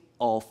sake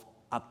of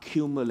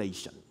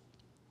accumulation.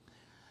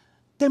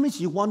 That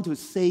means you want to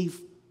save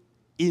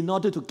in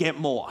order to get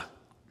more.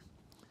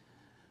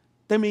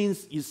 That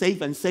means you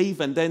save,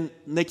 and then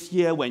next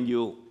year when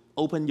you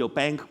open your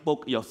bank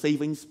book, your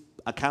savings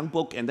account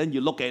book, and then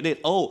you look at it,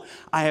 oh,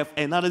 I have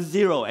another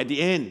 0 at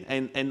the end,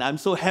 and I'm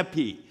so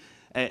happy.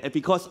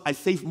 because I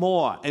save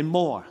more and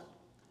more.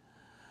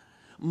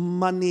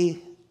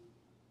 Money,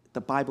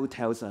 the Bible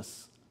tells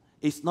us,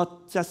 is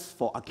not just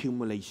for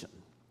accumulation.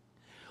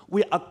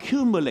 We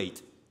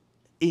accumulate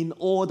in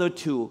order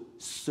to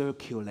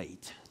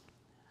circulate.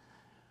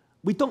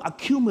 We don't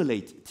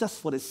accumulate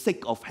just for the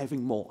sake of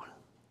having more.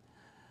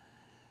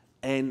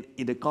 And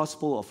in the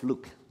Gospel of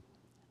Luke,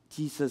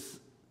 Jesus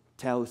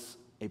tells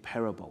a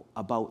parable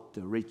about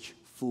the rich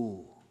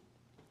fool.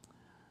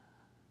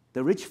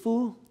 The rich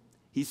fool,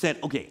 he said,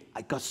 okay,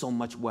 I got so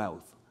much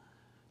wealth.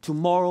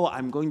 Tomorrow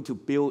I'm going to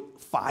build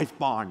 5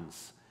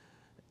 barns,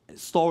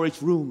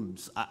 storage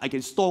rooms. I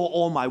can store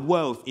all my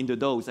wealth into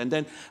those. And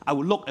then I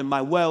will look at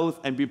my wealth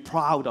and be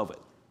proud of it.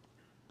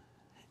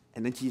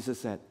 And then Jesus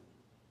said,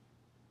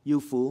 you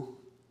fool,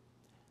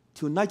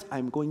 tonight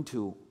I'm going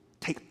to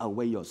take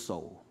away your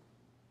soul.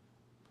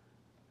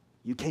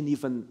 You can't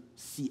even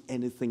see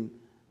anything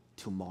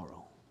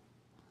tomorrow.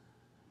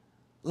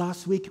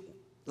 Last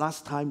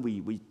time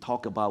we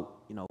talked about,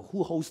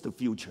 who holds the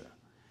future.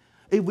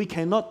 If we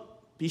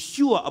cannot be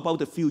sure about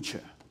the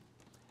future,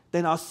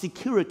 then our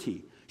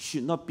security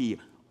should not be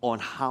on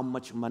how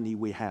much money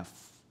we have,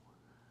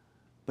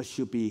 but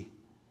should be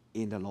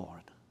in the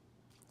Lord.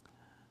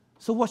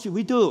 So what should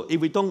we do if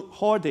we don't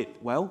hoard it?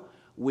 Well,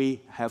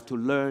 we have to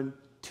learn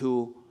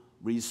to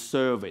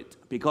reserve it,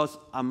 because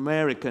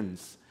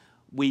Americans,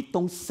 we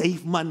don't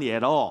save money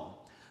at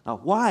all. Now,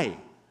 why?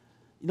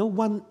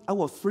 1 out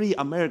of 3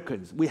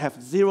 Americans, we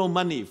have 0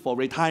 money for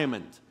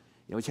retirement.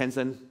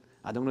 Chanson,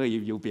 I don't know if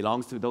you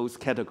belong to those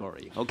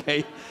category,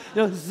 okay?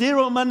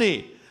 0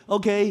 money,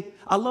 okay?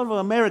 A lot of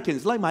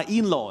Americans, like my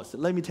in-laws,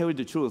 let me tell you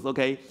the truth,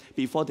 okay?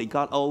 Before they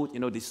got old,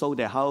 they sold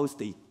their house,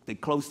 they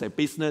closed their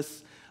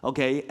business,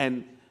 okay?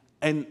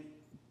 And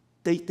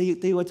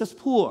they were just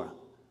poor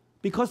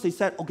because they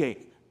said, okay,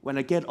 when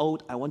I get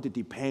old, I want to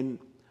depend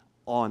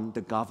on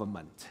the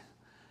government.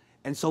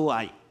 And so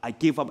I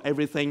give up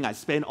everything, I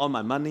spend all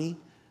my money.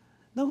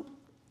 No,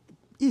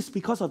 it's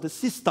because of the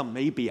system,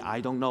 maybe, I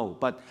don't know.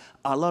 But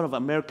a lot of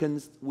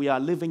Americans, we are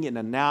living in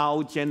a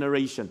now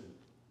generation.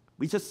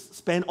 We just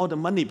spend all the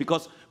money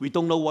because we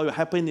don't know what will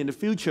happen in the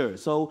future.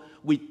 So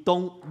we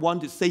don't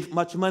want to save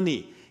much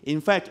money. In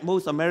fact,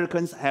 most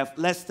Americans have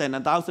less than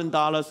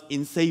 $1,000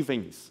 in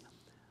savings.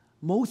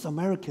 Most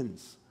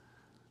Americans,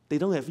 they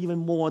don't have even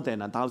more than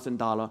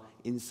 $1,000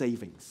 in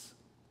savings.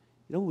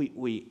 When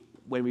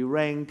we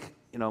rank,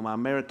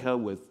 America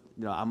with,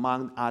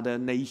 among other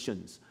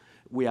nations,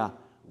 we are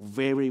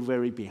very,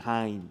 very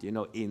behind,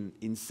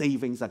 in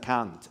savings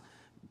account,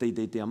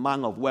 the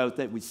amount of wealth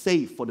that we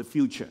save for the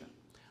future.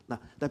 Now,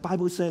 the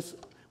Bible says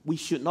we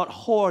should not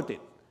hoard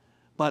it,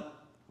 but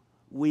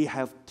we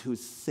have to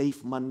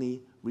save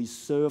money,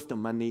 reserve the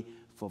money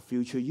for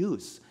future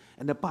use.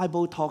 And the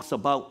Bible talks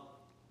about,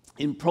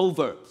 in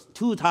Proverbs,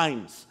 2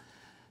 times,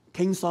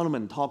 King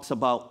Solomon talks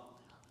about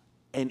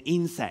an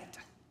insect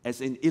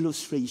as an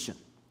illustration.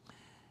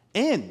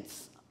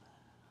 Ants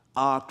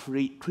are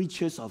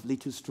creatures of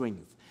little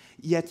strength,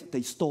 yet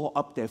they store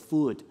up their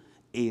food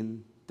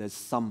in the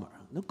summer.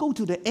 Now go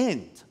to the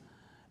ant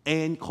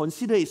and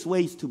consider its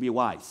ways to be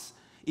wise.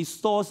 It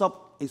stores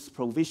up its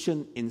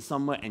provision in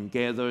summer and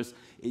gathers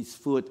its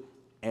food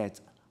at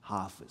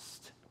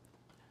harvest.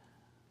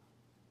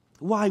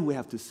 Why we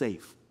have to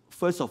save?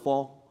 First of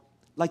all,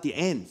 like the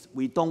ants,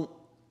 we don't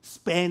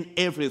spend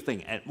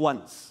everything at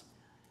once.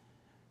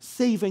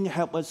 Saving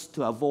helps us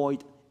to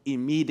avoid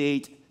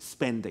immediate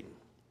spending.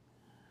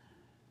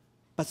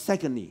 But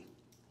secondly,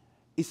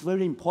 it's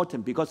very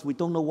important because we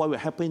don't know what will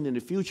happen in the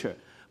future.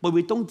 But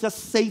we don't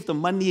just save the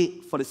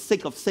money for the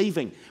sake of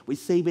saving. We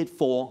save it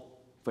for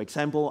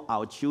example,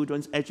 our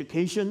children's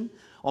education,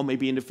 or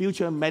maybe in the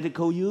future,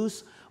 medical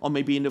use, or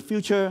maybe in the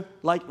future,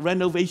 like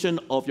renovation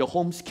of your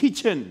home's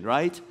kitchen,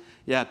 right?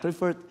 Yeah,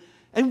 Clifford.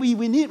 And we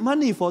need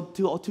money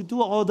to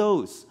do all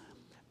those.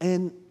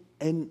 And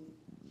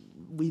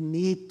we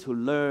need to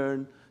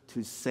learn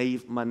to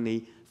save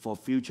money for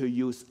future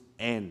use.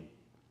 And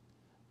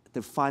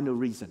the final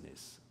reason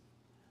is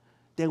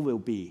there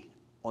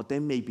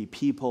may be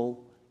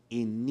people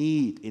in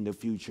need in the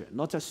future,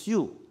 not just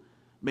you,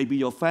 maybe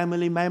your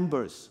family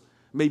members,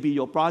 maybe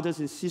your brothers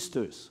and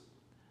sisters.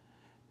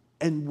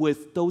 And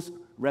with those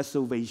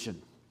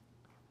reservations,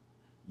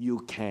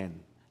 you can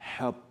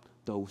help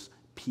those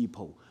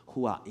people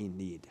who are in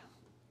need.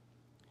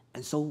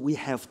 And so we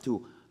have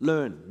to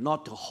learn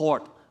not to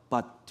hoard,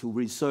 but to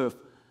reserve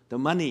the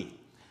money.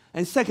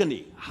 And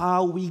secondly,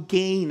 how we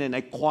gain and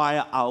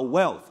acquire our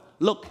wealth.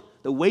 Look,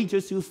 the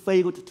wages you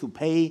failed to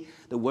pay,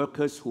 the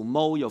workers who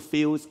mow your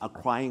fields are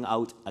crying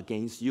out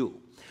against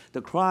you.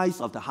 The cries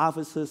of the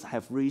harvesters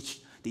have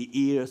reached the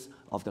ears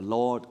of the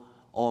Lord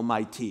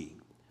Almighty.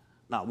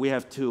 Now, we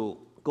have to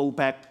go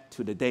back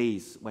to the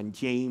days when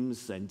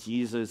James and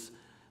Jesus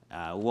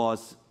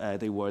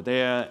they were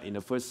there in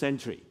the first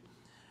century.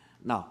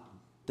 Now,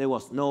 there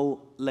was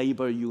no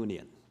labor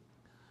union,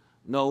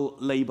 no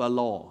labor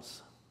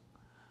laws,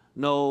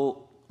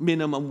 no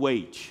minimum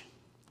wage.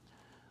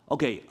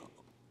 Okay,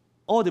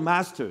 all the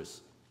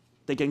masters,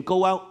 they can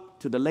go out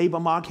to the labor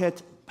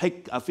market,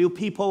 pick a few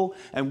people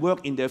and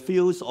work in their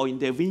fields or in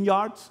their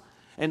vineyards.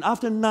 And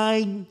after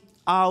 9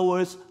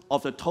 hours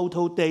of the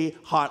total day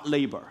hard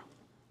labor,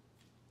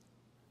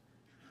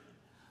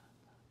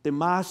 the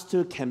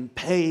master can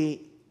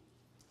pay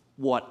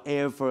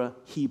whatever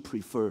he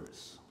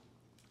prefers.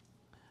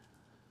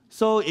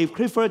 So if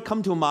Clifford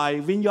come to my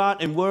vineyard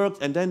and work,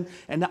 and then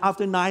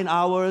after 9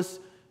 hours,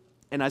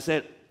 and I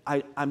said,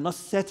 I'm not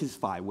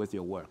satisfied with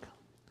your work.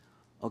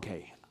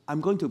 Okay,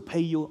 I'm going to pay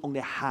you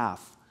only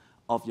half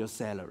of your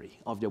salary,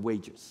 of your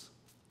wages.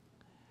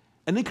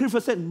 And then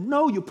Clifford said,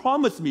 no, you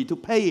promised me to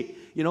pay,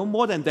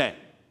 more than that.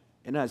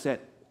 And then I said,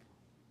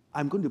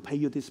 I'm going to pay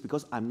you this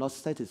because I'm not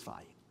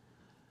satisfied.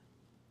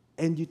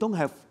 And you don't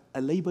have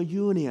a labor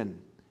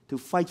union to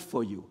fight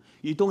for you.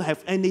 You don't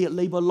have any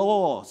labor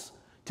laws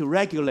to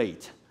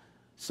regulate.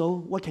 So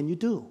what can you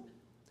do?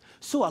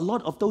 So a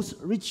lot of those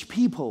rich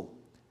people,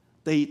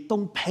 they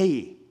don't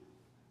pay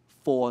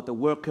for the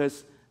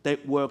workers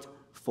that worked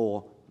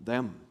for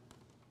them.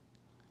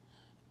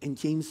 And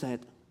James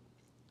said,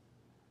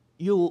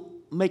 you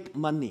make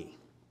money,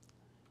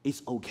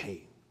 it's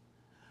okay,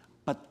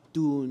 but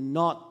do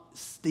not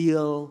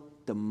steal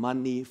the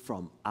money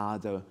from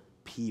other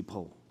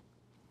people.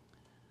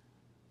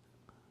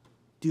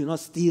 Do not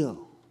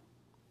steal.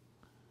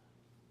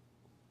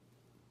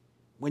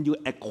 When you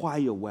acquire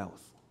your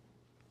wealth,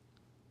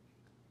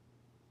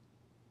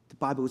 the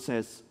Bible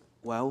says,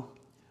 well,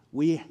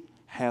 we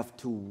have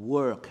to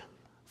work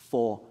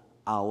for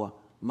our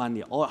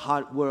money. All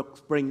hard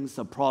work brings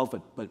a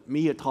profit, but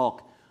mere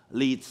talk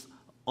leads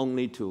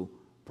only to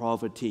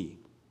poverty.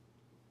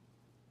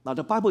 Now,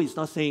 the Bible is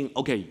not saying,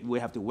 okay, we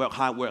have to work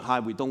hard.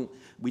 We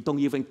don't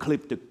even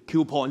clip the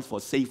coupons for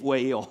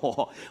Safeway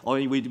or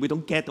we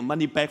don't get the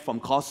money back from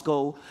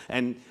Costco.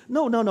 And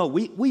no.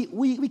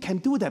 We can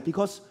do that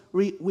because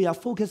we are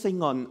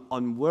focusing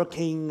on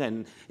working,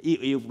 and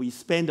if we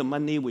spend the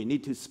money, we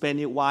need to spend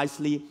it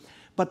wisely.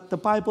 But the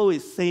Bible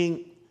is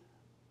saying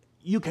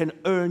you can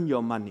earn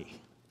your money,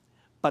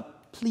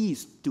 but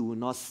please do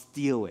not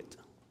steal it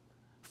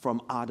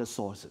from other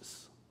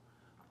sources.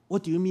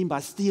 What do you mean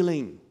by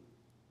stealing?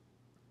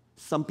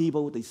 Some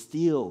people, they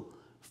steal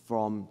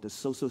from the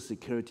social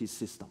security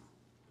system.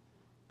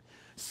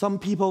 Some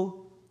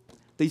people,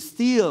 they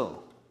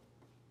steal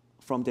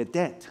from their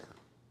debt.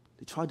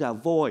 They try to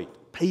avoid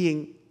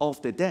paying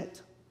off the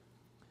debt.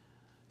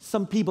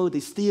 Some people, they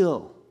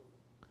steal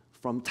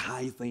from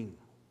tithing,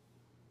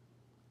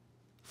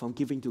 from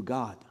giving to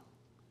God.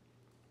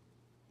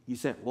 You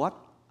said, what?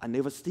 I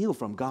never steal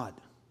from God.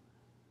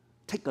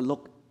 Take a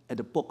look at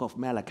the book of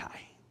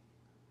Malachi.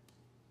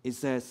 It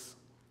says,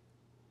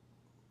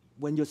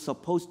 when you're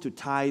supposed to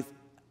tithe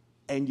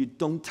and you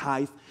don't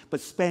tithe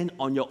but spend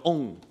on your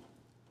own,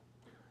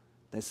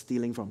 that's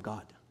stealing from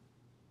God.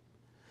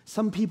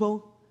 Some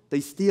people,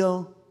 they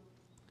steal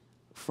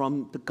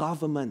from the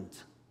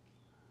government.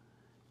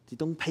 They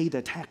don't pay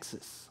their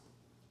taxes.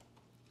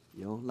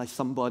 Like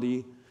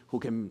somebody who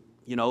can,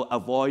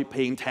 avoid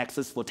paying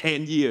taxes for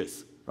 10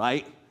 years,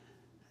 right?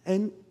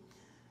 And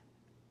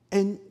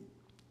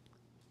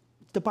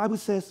the Bible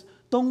says,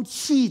 don't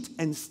cheat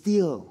and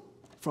steal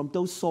from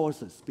those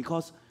sources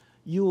because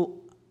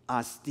you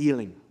are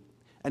stealing.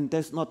 And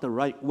that's not the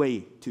right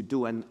way to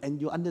do.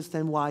 And you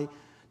understand why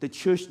the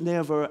church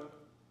never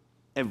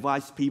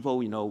advised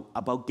people,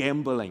 about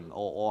gambling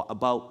or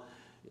about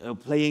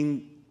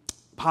playing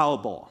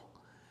Powerball.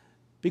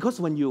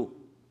 Because when you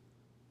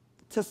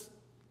just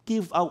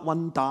give out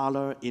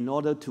 $1 in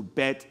order to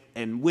bet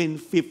and win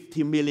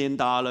 $50 million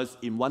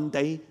in one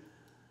day,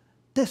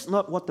 that's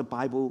not what the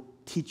Bible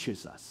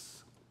teaches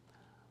us.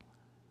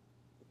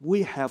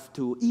 We have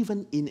to,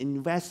 even in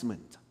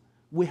investment,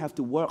 we have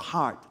to work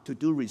hard to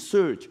do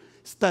research,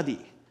 study,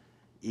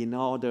 in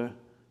order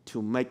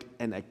to make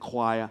and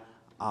acquire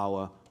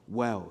our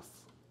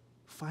wealth.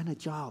 Find a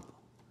job,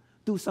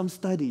 do some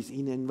studies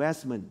in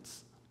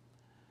investments,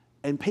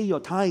 and pay your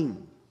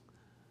time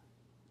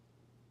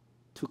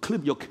to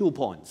clip your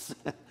coupons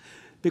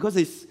because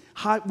it's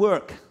hard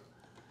work.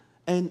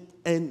 And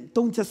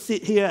don't just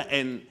sit here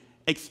and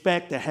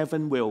expect that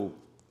heaven will,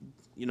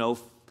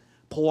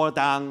 pour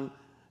down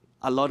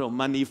a lot of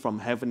money from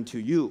heaven to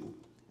you.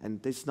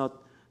 And that's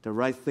not the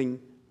right thing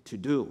to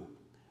do.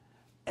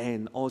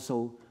 And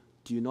also,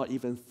 do not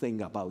even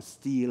think about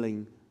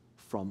stealing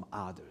from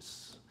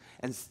others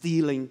and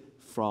stealing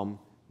from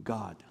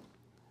God.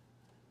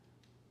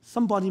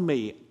 Somebody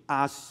may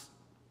ask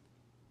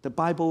the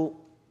Bible,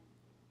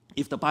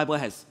 if the Bible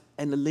has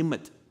any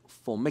limit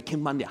for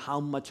making money, how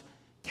much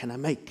can I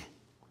make?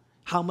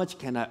 How much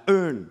can I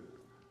earn?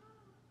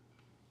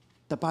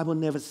 The Bible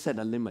never set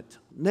a limit,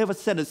 never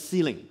set a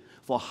ceiling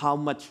for how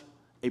much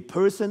a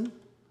person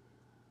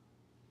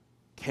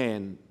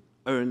can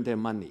earn their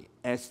money,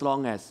 as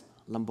long as,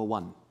 number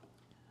one,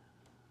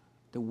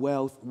 the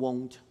wealth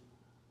won't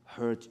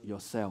hurt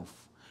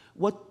yourself.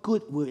 What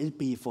good will it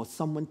be for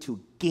someone to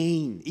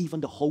gain even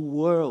the whole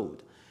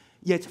world,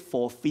 yet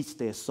forfeit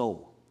their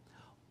soul?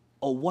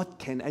 Or what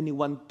can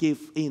anyone give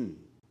in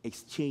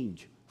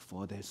exchange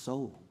for their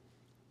soul?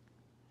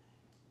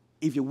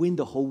 if you win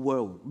the whole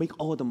world, make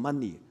all the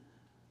money,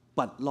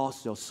 but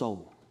lost your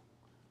soul,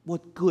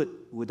 what good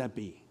would that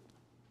be?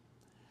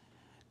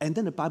 And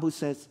then the Bible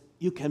says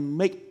you can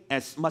make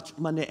as much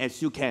money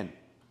as you can,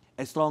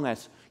 as long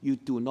as you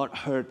do not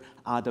hurt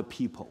other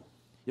people.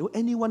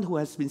 Anyone who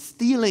has been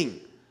stealing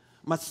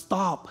must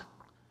stop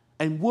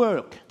and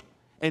work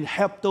and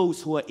help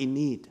those who are in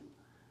need.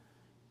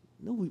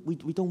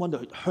 We don't want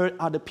to hurt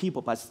other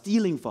people by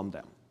stealing from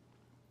them.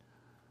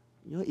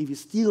 If you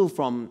steal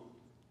from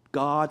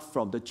God,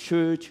 from the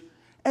church,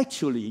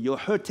 actually you're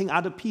hurting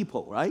other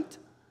people, right?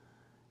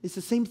 It's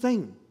the same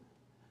thing.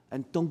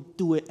 And don't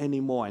do it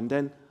anymore. And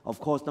then, of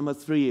course, number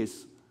 3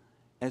 is,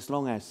 as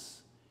long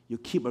as you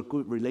keep a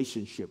good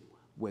relationship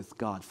with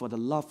God. For the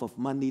love of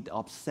money, the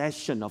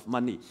obsession of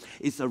money,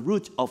 is a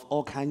root of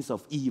all kinds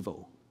of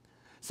evil.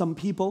 Some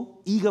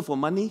people, eager for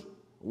money,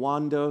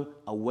 wander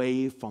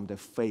away from the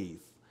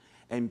faith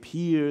and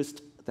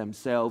pierced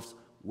themselves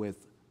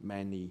with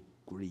many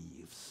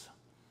griefs.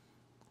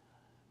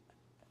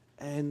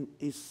 And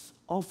it's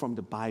all from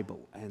the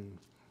Bible. And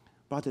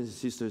brothers and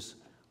sisters,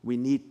 we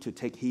need to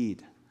take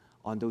heed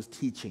on those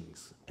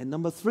teachings. And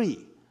number 3,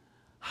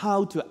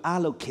 how to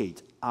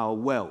allocate our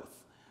wealth.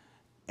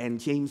 And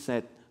James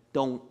said,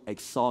 don't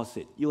exhaust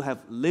it. You have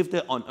lived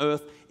it on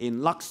earth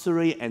in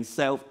luxury and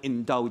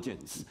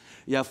self-indulgence.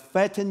 You have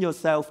fattened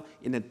yourself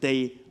in a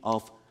day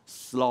of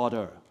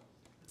slaughter.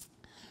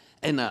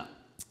 And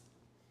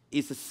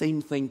it's the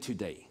same thing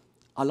today.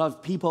 A lot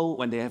of people,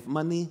 when they have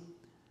money,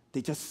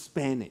 they just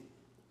spend it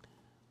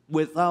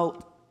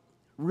without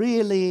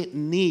really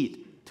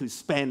need to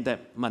spend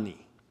that money.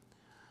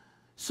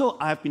 So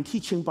I've been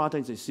teaching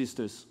brothers and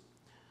sisters,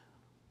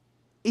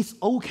 it's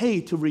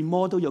okay to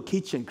remodel your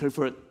kitchen,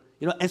 Clifford.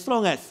 As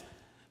long as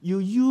you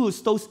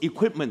use those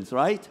equipments,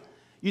 right?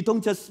 You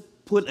don't just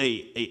put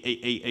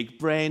a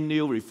brand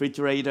new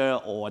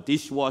refrigerator or a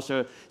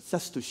dishwasher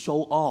just to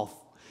show off.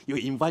 You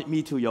invite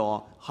me to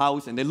your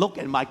house and they look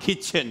at my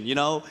kitchen,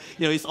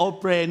 it's all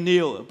brand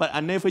new, but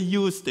I never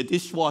use the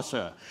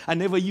dishwasher. I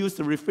never use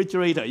the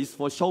refrigerator. It's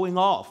for showing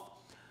off.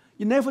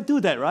 You never do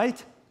that,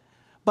 right?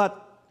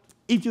 But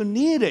if you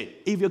need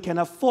it, if you can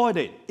afford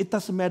it, it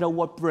doesn't matter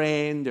what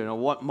brand,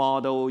 what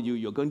model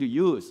you're going to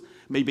use.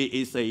 Maybe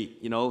it's a,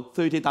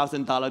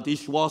 $30,000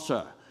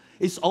 dishwasher.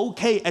 It's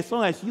okay as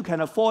long as you can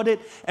afford it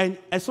and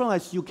as long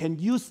as you can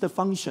use the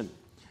function.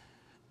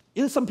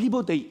 Some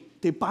people,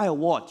 they buy a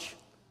watch,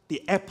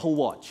 the Apple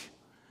Watch.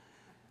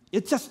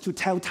 It's just to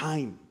tell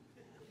time.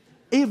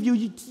 If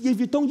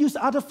you don't use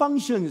other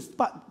functions,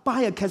 but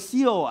buy a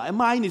Casio,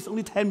 mine is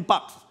only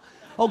 $10,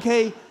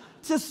 okay?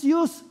 Just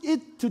use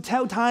it to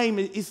tell time.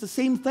 It's the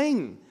same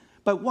thing.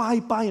 But why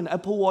buy an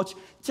Apple Watch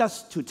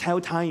just to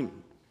tell time?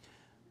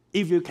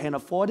 If you can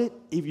afford it,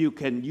 if you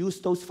can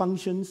use those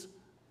functions,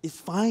 it's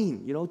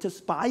fine.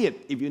 Just buy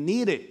it if you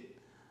need it.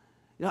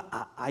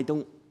 I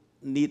don't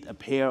need a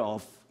pair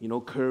of,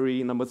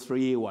 Curry number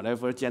 3,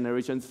 whatever,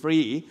 generation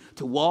 3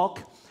 to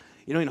walk.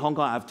 In Hong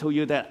Kong, I've told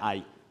you that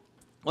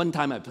one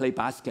time I played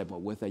basketball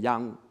with a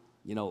young,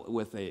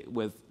 with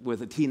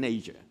a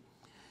teenager.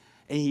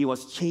 And he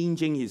was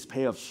changing his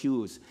pair of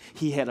shoes.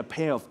 He had a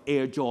pair of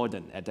Air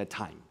Jordan at that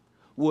time,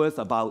 worth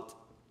about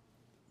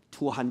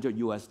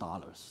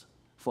 $200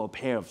 for a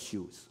pair of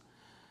shoes.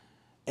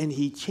 And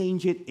he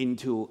changed it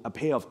into a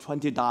pair of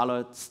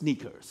 $20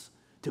 sneakers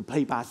to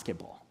play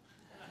basketball.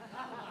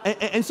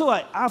 and so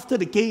after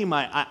the game,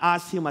 I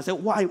asked him, I said,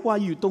 why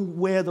you don't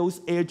wear those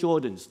Air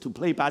Jordans to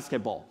play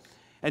basketball?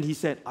 And he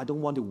said, I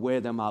don't want to wear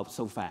them out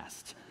so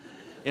fast.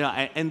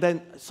 And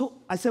then, so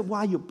I said,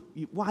 why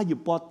you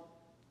bought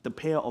the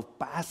pair of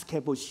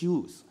basketball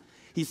shoes?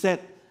 He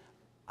said,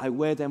 I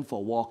wear them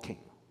for walking.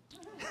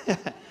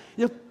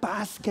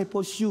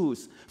 Basketball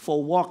shoes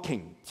for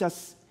walking,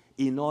 just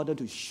in order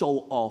to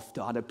show off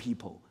to other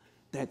people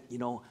that,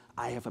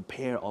 I have a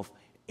pair of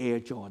Air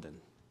Jordan.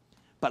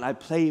 But I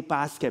play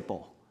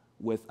basketball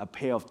with a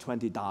pair of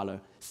 $20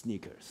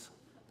 sneakers.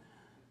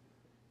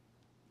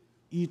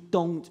 You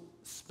don't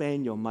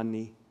spend your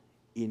money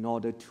in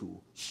order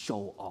to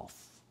show off,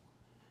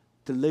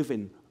 to live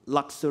in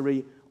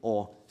luxury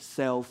or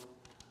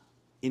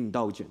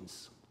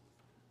self-indulgence.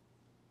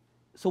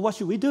 So what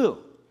should we do?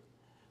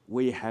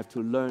 We have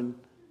to learn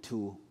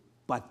to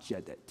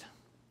budget it,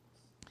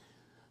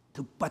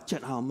 to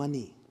budget our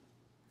money.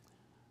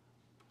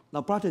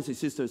 Now, brothers and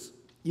sisters,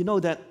 you know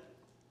that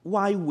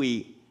why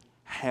we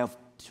have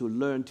to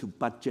learn to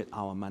budget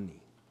our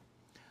money.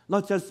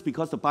 Not just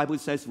because the Bible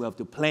says we have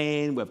to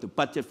plan, we have to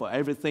budget for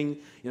everything.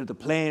 The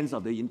plans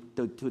of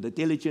the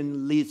diligent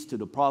leads to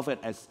the profit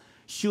as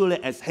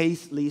surely as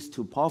haste leads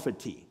to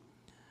poverty.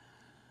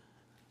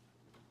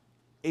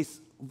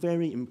 It's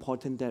very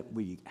important that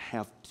we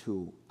have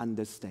to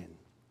understand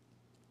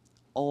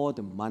all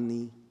the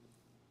money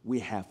we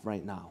have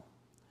right now,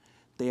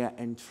 they are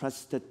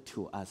entrusted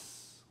to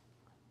us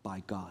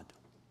by God.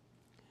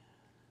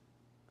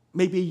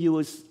 Maybe you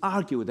will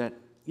argue that,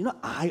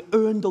 I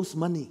earned those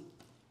money.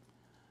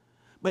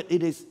 But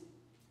it is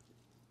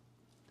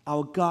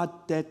our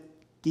God that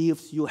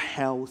gives you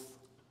health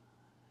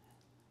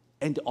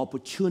and the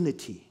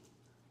opportunity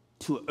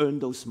to earn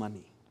those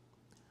money.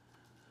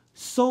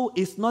 So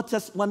it's not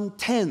just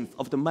 1/10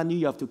 of the money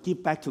you have to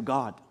give back to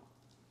God.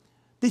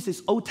 This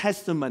is Old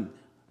Testament,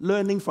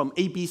 learning from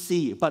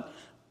ABC. But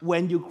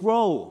when you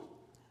grow,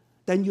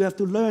 then you have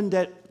to learn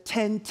that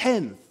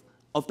 10/10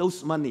 of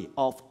those money,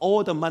 of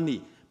all the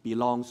money,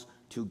 belongs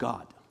to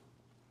God.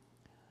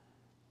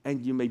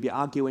 And you may be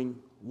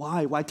arguing,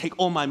 why? Why take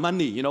all my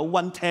money?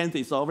 1/10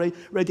 is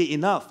already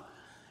enough.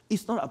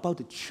 It's not about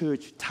the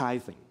church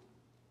tithing.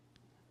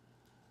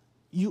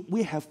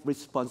 We have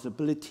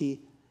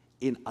responsibility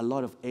in a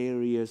lot of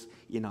areas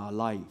in our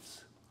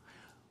lives.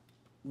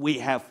 We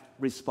have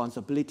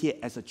responsibility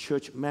as a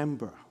church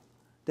member.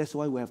 That's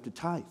why we have to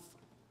tithe.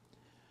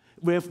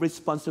 We have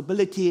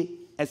responsibility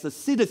as a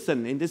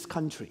citizen in this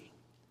country.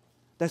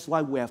 That's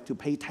why we have to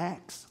pay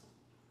tax.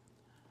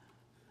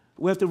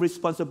 We have the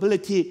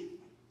responsibility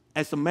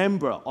as a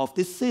member of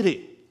this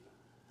city.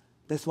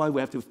 That's why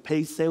we have to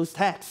pay sales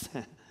tax.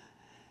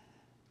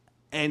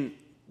 And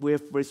we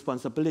have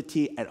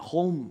responsibility at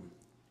home.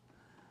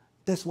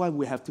 That's why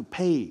we have to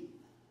pay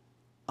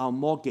our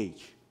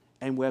mortgage,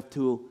 and we have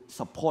to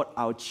support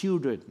our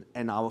children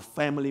and our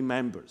family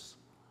members.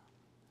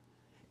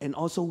 And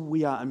also,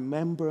 we are a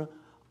member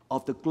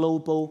of the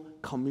global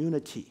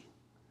community.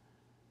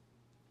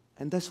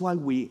 And that's why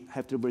we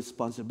have the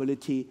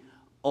responsibility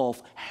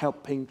of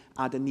helping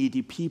other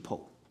needy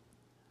people.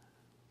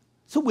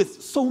 So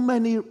with so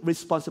many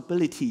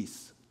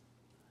responsibilities,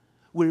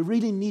 we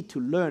really need to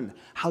learn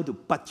how to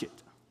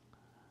budget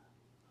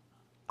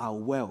our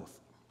wealth.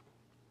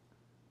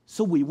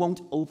 So we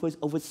won't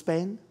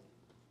overspend,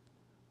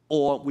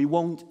 or we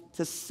won't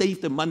just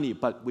save the money,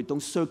 but we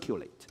don't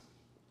circulate.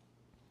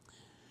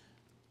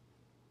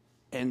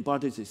 And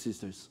brothers and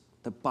sisters,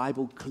 the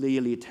Bible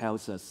clearly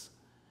tells us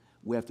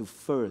we have to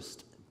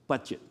first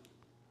budget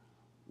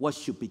what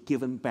should be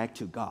given back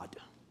to God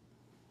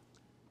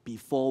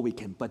before we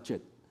can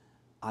budget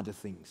other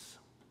things.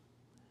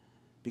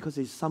 Because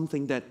it's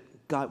something that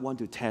God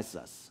wants to test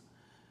us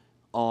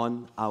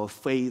on our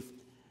faith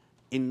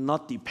in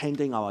not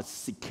depending our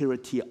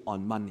security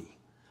on money,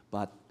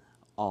 but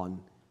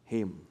on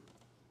Him.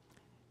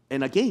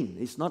 And again,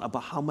 it's not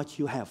about how much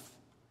you have.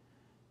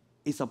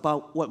 It's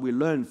about what we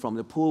learned from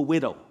the poor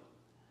widow,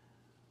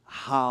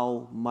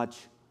 how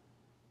much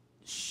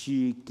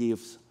she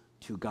gives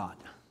to God.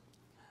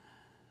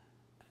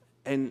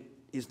 And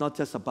it's not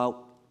just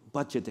about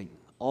budgeting.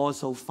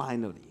 Also,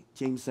 finally,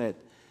 James said,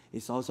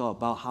 it's also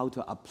about how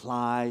to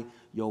apply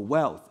your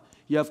wealth.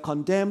 You have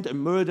condemned and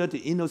murdered the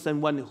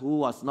innocent one who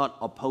was not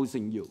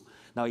opposing you.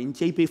 Now, in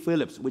J.B.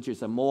 Phillips, which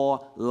is a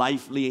more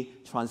lively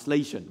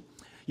translation,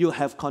 you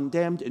have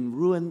condemned and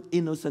ruined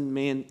innocent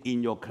men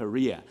in your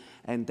career,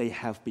 and they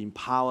have been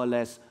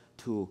powerless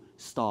to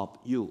stop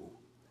you.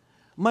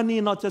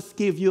 Money not just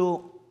give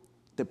you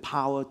the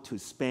power to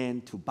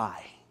spend, to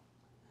buy.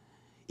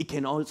 It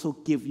can also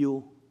give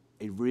you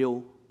a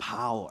real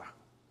power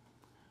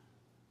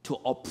to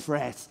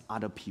oppress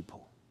other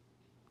people.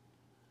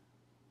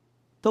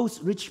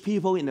 Those rich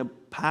people in the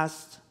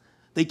past,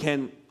 they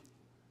can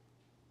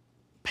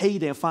pay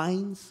their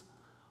fines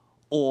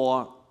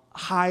or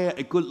hire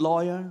a good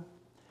lawyer,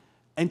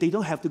 and they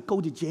don't have to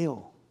go to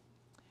jail.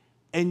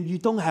 And you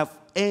don't have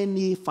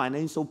any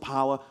financial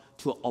power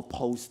to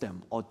oppose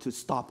them or to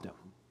stop them.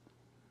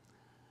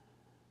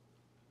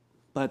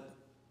 But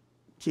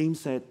James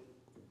said,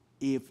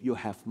 if you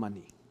have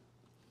money,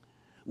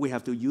 we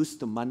have to use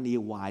the money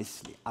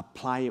wisely,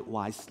 apply it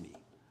wisely.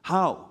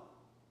 How?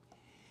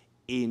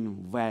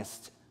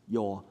 Invest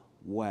your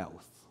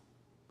wealth.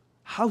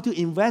 How to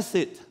invest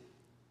it?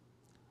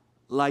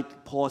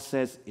 Like Paul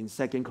says in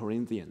 2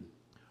 Corinthians,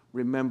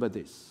 remember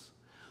this: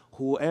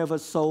 whoever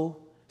sows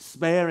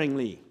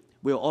sparingly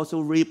will also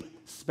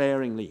reap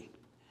sparingly,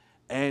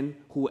 and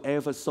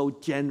whoever sows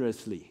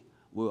generously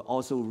will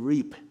also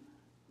reap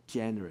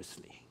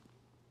generously.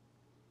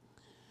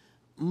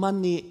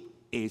 Money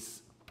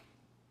is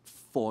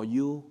for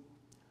you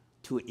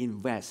to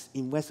invest.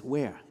 Invest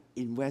where?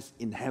 Invest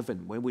in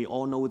heaven, where we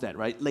all know that,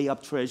 right? Lay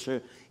up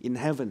treasure in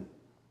heaven.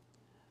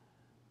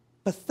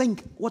 But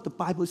think what the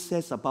Bible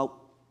says about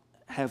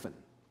heaven.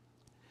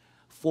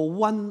 For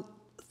one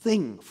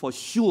thing, for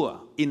sure,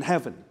 in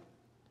heaven,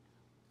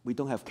 we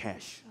don't have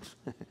cash.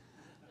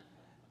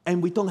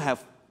 And we don't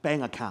have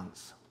bank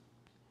accounts.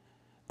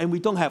 And we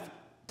don't have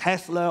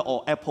Tesla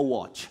or Apple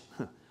Watch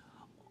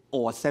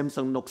or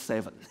Samsung Note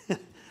 7.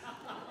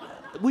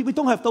 We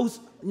don't have those,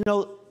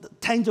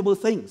 tangible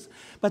things.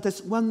 But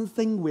there's one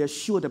thing we're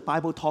sure the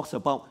Bible talks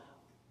about.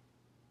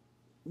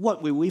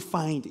 What will we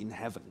find in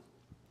heaven?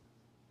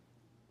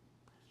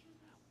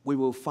 We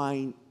will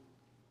find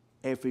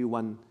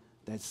everyone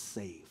that's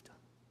saved.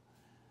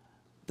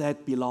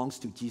 That belongs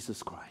to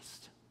Jesus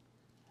Christ.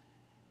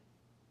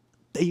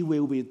 They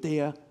will be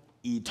there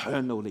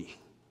eternally,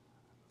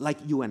 like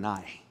you and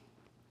I.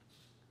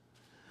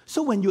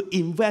 So when you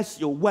invest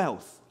your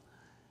wealth,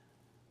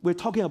 we're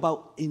talking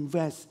about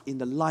invest in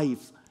the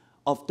lives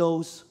of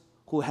those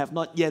who have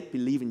not yet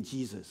believed in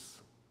Jesus.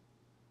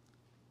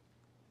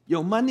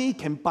 Your money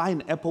can buy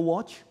an Apple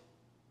Watch,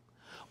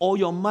 or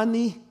your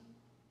money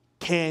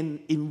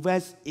can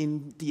invest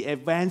in the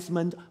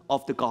advancement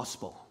of the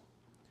gospel.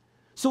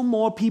 So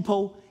more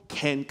people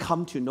can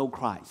come to know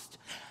Christ.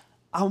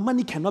 Our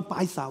money cannot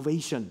buy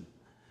salvation,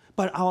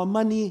 but our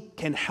money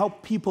can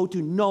help people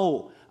to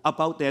know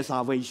about their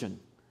salvation,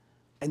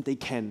 and they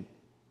can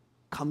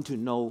come to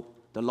know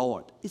the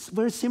Lord. It's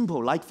very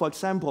simple. Like, for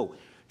example,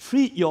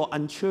 treat your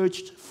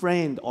unchurched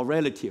friend or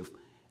relative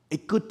a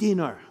good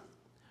dinner.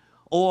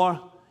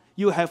 Or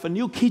you have a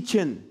new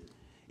kitchen.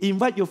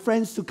 Invite your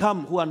friends to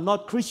come who are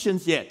not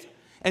Christians yet,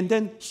 and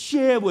then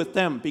share with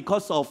them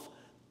because of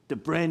the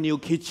brand new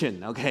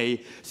kitchen,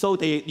 okay?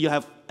 So you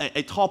have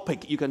a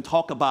topic you can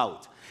talk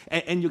about,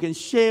 and you can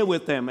share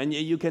with them, and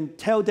you can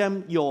tell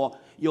them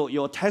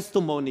your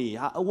testimony,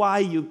 why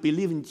you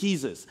believe in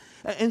Jesus.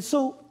 And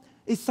so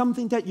it's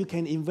something that you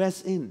can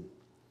invest in.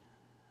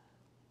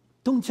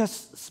 Don't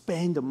just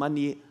spend the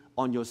money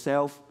on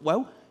yourself.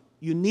 Well,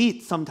 you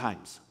need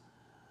sometimes,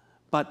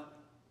 but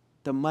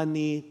the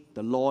money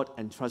the Lord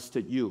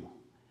entrusted you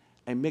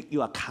and make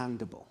you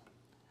accountable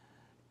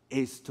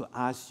is to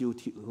ask you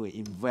to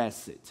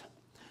invest it.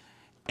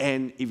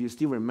 And if you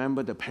still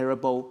remember the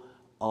parable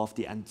of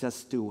the unjust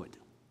steward,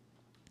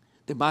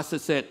 the master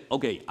said,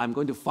 okay, I'm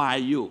going to fire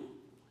you.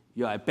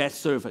 You're a bad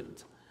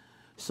servant.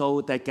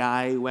 So that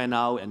guy went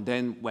out, and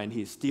then when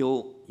he's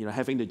still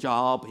having the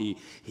job,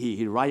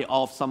 he write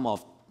off some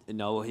of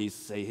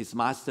his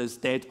master's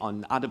debt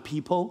on other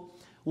people.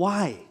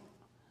 Why?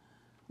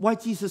 Why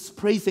Jesus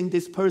praising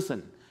this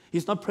person?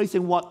 He's not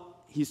praising what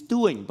he's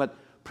doing, but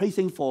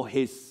praising for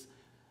his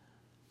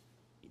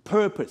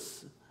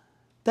purpose.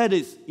 That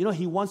is,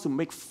 he wants to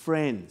make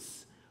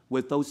friends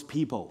with those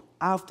people.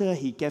 After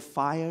he gets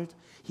fired,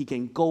 he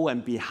can go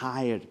and be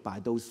hired by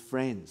those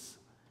friends.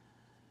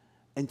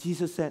 And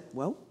Jesus said,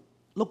 well,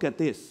 look at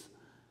this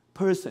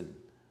person.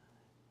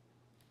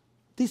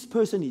 This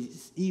person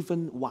is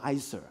even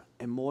wiser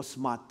and more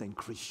smart than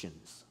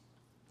Christians,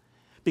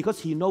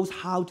 because he knows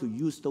how to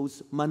use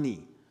those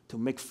money to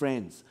make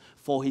friends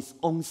for his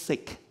own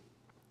sake,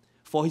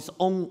 for his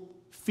own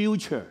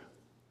future.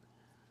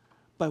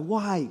 But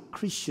why,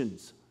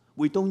 Christians,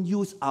 we don't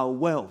use our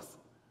wealth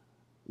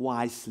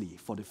wisely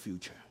for the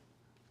future,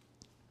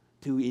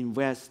 to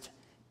invest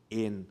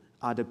in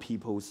other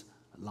people's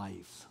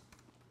lives?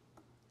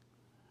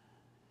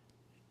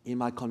 In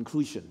my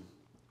conclusion,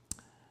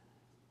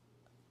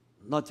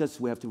 not just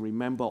we have to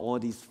remember all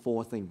these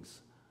 4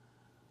 things.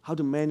 How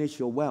to manage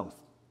your wealth.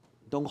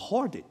 Don't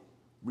hoard it,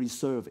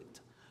 reserve it.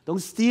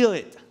 Don't steal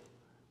it,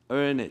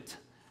 earn it.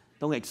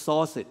 Don't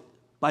exhaust it,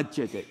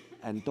 budget it,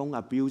 and don't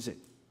abuse it.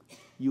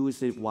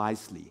 Use it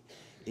wisely.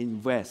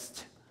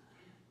 Invest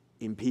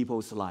in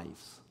people's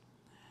lives.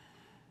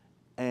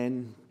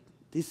 And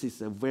this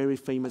is a very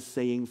famous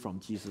saying from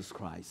Jesus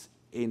Christ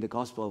in the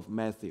Gospel of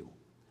Matthew.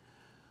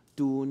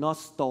 Do not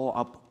store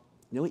up,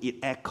 it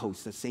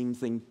echoes the same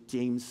thing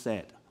James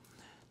said.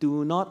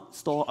 Do not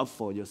store up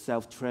for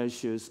yourself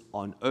treasures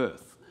on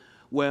earth,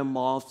 where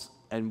moths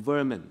and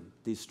vermin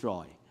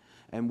destroy,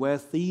 and where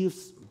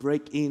thieves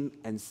break in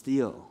and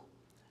steal.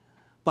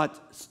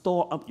 But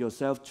store up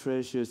yourself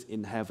treasures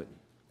in heaven,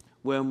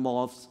 where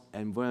moths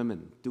and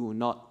vermin do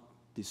not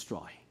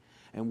destroy,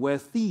 and where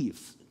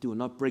thieves do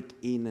not break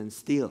in and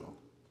steal.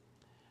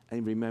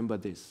 And remember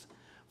this,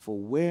 for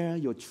where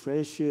your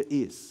treasure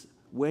is,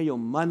 where your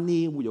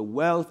money, where your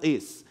wealth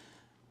is,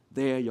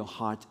 there your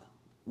heart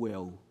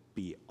will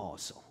be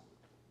also.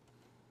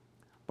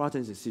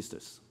 Brothers and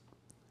sisters,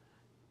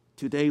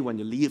 today when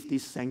you leave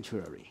this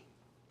sanctuary,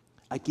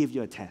 I give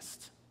you a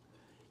test.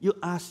 You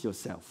ask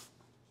yourself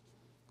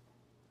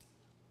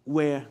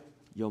where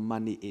your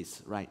money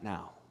is right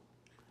now,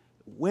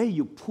 where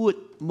you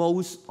put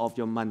most of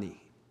your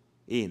money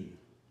in.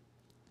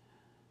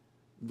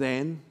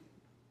 Then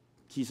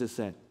Jesus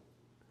said,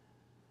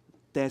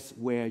 that's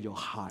where your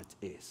heart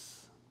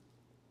is.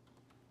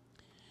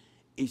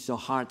 Is your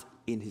heart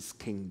in his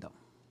kingdom?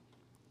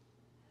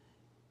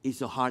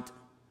 Is your heart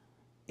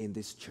in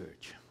this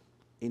church,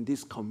 in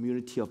this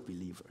community of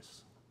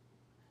believers?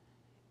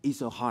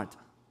 Is your heart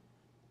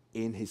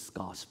in his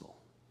gospel?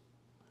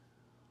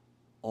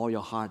 Or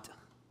your heart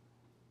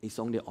is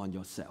only on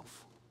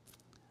yourself?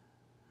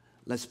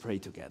 Let's pray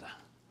together.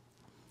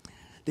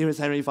 Dearest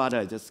Heavenly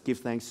Father, I just give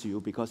thanks to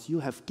you because you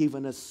have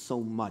given us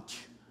so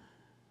much.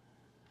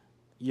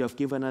 You have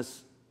given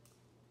us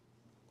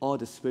all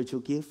the spiritual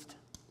gift,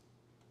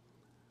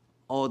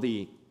 all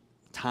the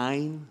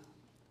time,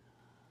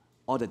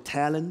 all the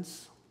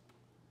talents,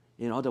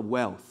 and all the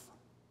wealth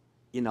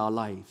in our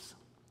lives.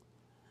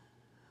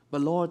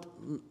 But Lord,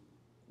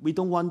 we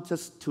don't want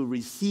just to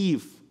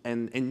receive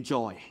and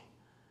enjoy,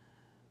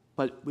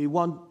 but we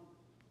want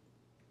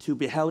to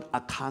be held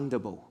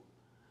accountable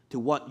to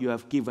what you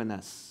have given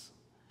us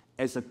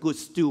as a good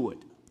steward.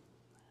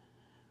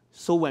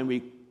 So when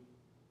we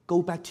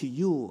go back to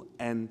you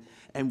and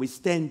we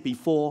stand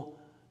before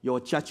your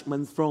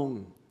judgment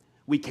throne,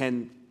 we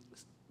can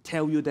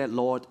tell you that,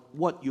 Lord,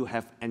 what you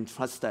have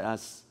entrusted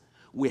us,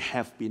 we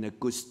have been a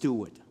good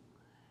steward,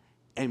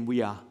 and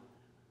we are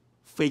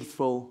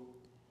faithful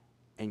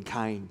and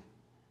kind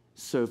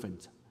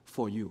servant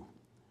for you.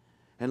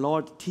 And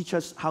Lord, teach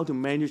us how to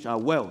manage our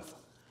wealth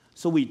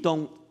so we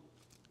don't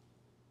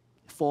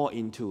fall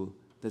into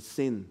the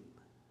sin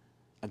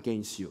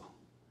against you.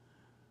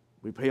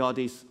 We pray all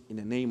this in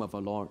the name of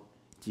our Lord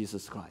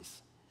Jesus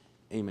Christ.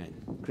 Amen.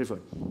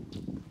 Clifford.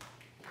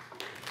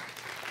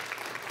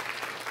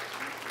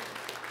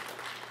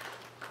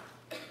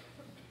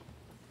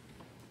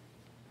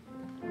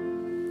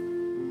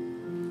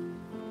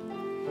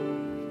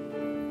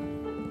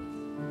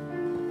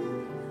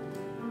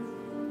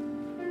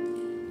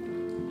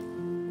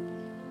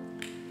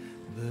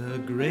 The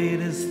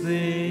greatest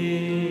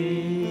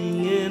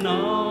thing in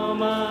all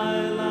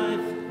my life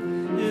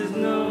is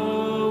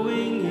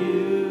knowing you.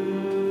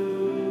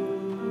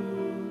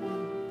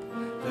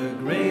 The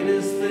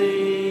greatest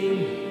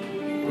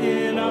thing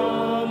in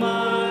all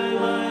my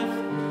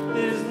life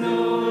is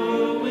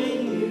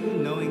knowing you,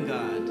 knowing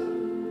God.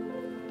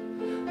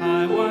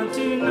 I want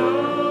to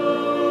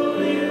know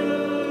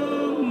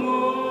you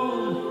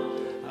more.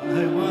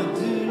 I want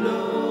to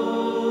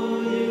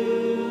know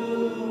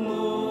you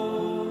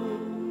more.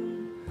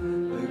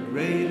 The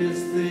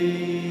greatest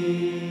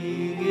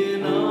thing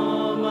in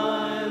all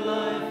my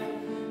life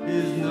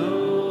is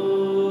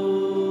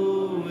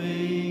knowing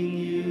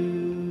you.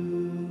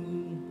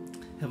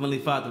 Heavenly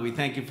Father, we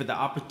thank you for the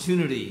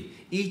opportunity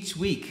each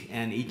week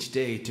and each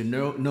day to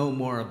know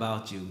more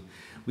about you.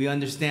 We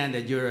understand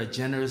that you're a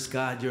generous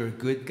God, you're a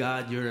good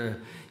God, you're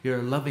a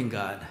loving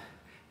God.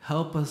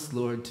 Help us,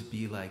 Lord, to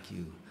be like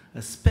you,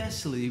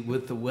 especially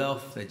with the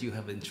wealth that you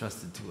have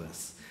entrusted to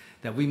us,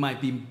 that we might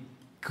be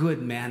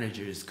good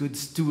managers, good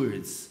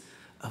stewards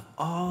of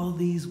all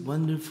these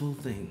wonderful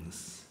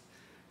things.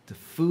 The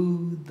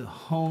food, the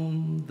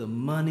home, the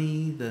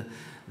money, the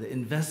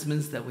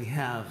investments that we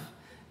have.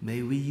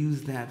 May we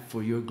use that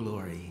for your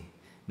glory.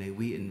 May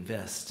we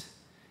invest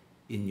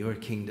in your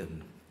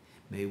kingdom.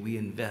 May we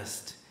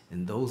invest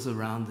in those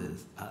around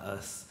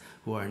us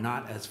who are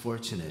not as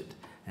fortunate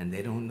and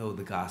they don't know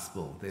the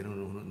gospel. They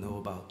don't know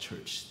about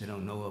church. They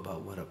don't know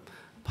about what a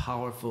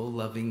powerful,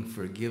 loving,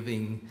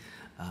 forgiving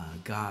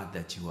God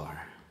that you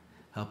are.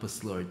 Help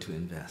us, Lord, to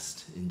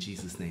invest. In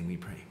Jesus' name we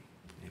pray.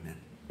 Amen.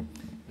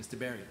 Mr.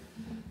 Barry.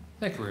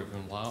 Thank you,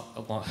 Reverend Long.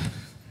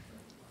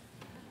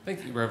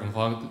 Thank you, Reverend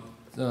Long.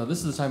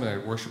 This is the time of our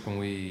worship when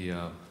we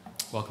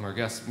welcome our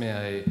guests.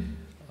 May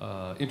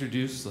I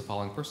introduce the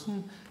following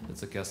person?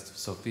 It's a guest,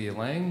 Sophia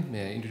Lang.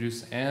 May I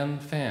introduce Anne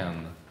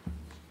Fan.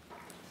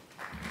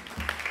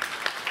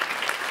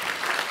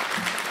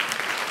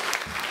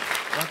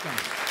 Welcome.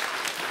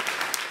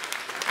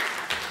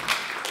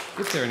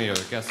 If there are any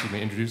other guests, you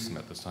may introduce them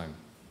at this time.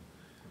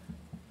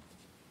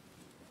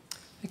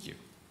 Thank you.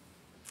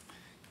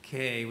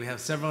 Okay, we have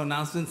several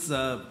announcements.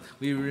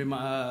 We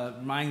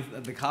remind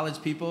the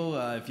college people,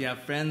 if you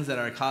have friends that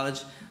are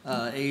college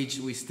age,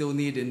 we still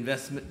need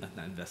enrichment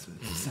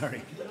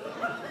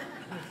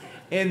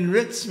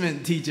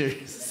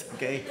teachers,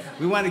 okay?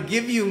 We want to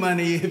give you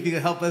money if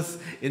you help us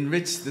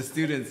enrich the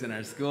students in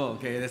our school,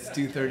 okay? That's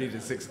 2:30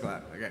 to 6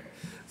 o'clock, okay?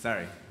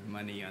 Sorry,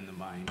 money on the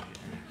mind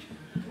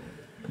here.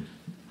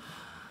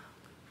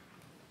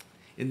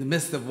 In the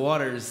midst of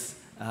waters,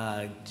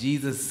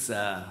 Jesus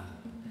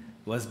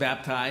was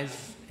baptized,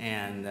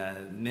 and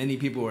many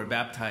people were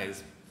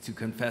baptized to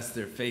confess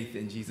their faith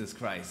in Jesus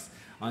Christ.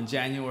 On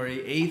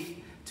January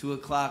 8th, 2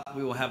 o'clock,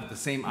 we will have the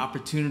same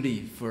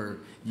opportunity for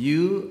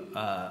you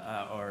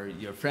or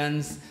your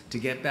friends to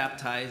get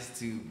baptized,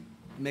 to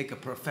make a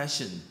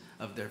profession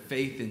of their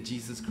faith in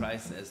Jesus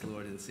Christ as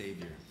Lord and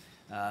Savior.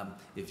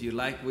 If you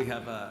like, we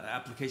have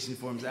application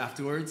forms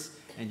afterwards,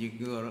 and you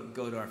can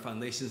go to our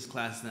foundations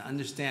class and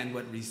understand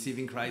what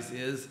receiving Christ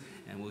is,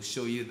 and we'll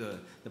show you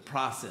the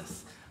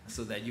process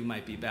so that you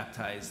might be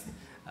baptized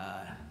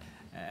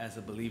as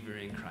a believer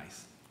in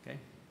Christ. Okay?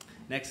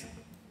 Next.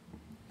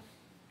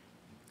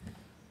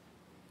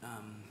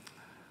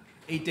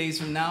 8 days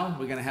from now,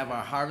 we're going to have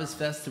our Harvest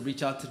Fest to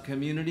reach out to the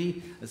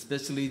community,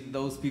 especially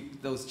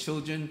those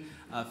children,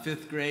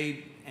 5th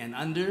grade and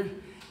under,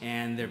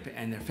 and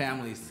their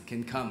families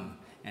can come.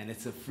 And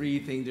it's a free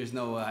thing. There's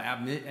no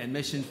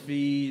admission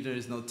fee.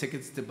 There's no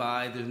tickets to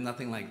buy. There's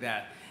nothing like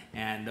that.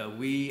 And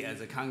we,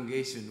 as a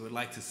congregation, would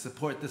like to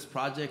support this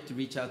project to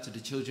reach out to the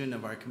children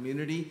of our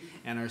community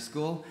and our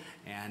school.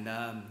 And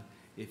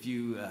if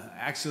you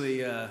I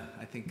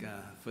think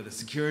for the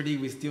security,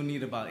 we still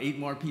need about 8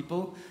 more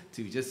people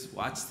to just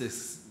watch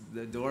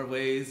the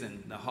doorways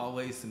and the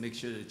hallways to make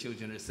sure the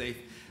children are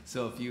safe.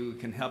 So if you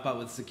can help out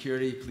with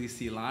security, please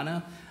see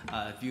Lana.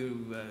 If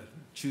you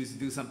choose to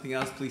do something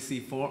else, please see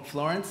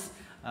Florence.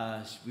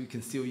 We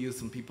can still use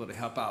some people to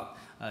help out,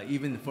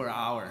 even for an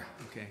hour,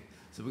 okay?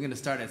 So we're going to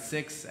start at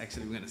 6.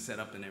 Actually, we're going to set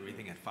up and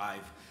everything at 5.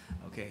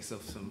 Okay, so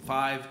from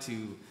 5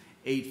 to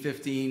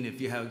 8:15,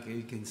 if you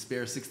can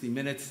spare 60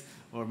 minutes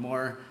or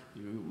more,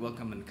 you're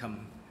welcome and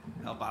come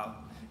help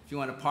out. If you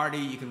want to party,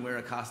 you can wear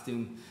a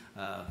costume.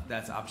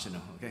 That's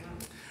optional, okay?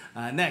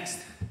 Next.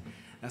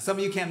 Now, some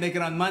of you can't make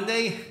it on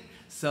Monday,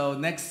 so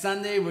next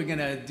Sunday we're going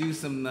to do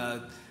some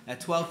at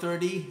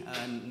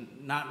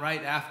 12:30, not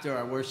right after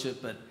our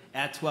worship, but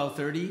at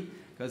 12:30,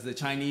 because the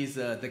Chinese,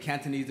 the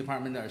Cantonese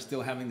department are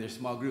still having their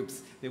small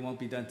groups. They won't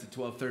be done to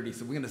 12:30.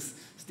 So we're going to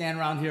stand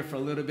around here for a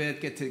little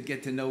bit,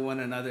 get to know one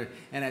another.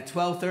 And at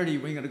 12:30,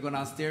 we're going to go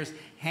downstairs.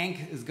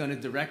 Hank is going to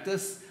direct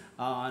us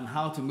on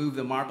how to move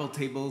the marble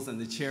tables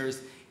and the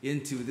chairs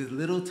into this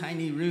little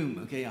tiny room,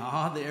 okay?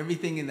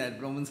 Everything in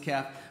that Romans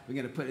calf, we're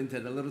going to put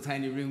into the little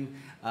tiny room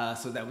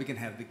so that we can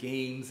have the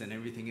games and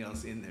everything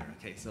else in there,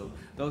 okay? So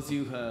those of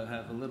you who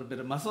have a little bit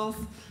of muscles,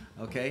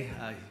 okay,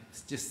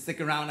 just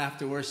stick around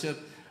after worship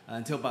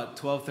until about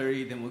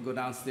 12:30, then we'll go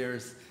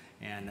downstairs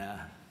and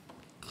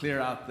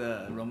clear out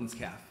the Romans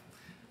calf.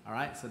 All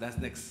right, so that's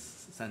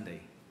next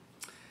Sunday.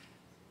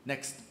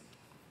 Next.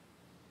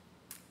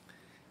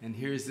 And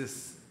here's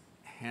this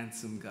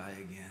handsome guy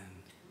again.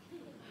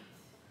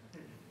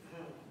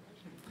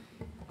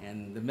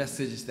 And the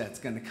message that's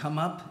going to come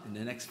up in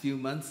the next few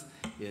months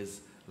is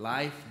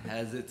life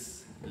has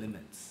its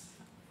limits.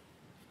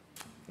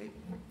 Okay.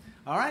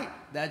 All right,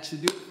 that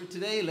should do it for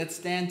today. Let's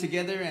stand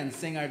together and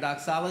sing our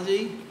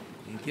doxology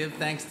and give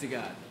thanks to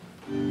God.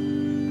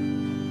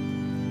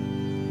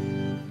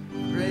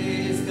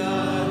 Praise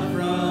God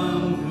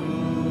from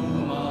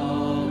whom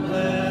all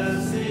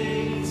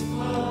blessings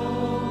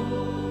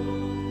flow.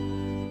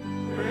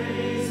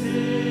 Praise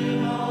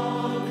Him,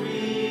 all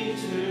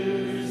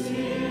creatures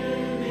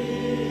here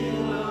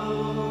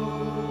below.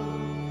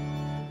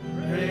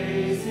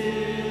 Praise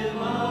Him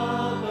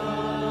above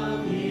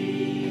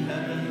the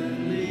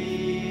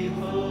heavenly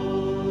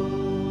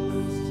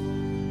host.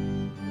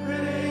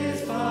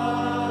 Praise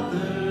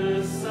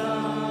Father,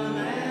 Son,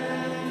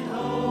 and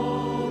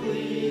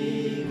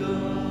Holy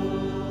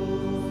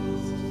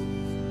Ghost.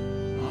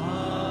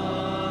 Amen.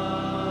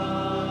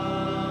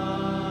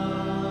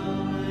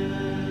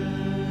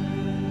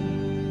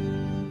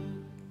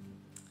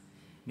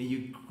 May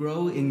you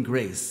grow in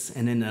grace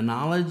and in the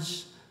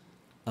knowledge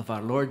of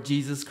our Lord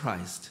Jesus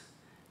Christ.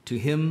 To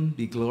Him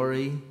be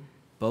glory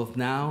both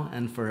now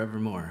and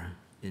forevermore.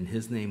 In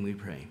His name we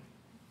pray.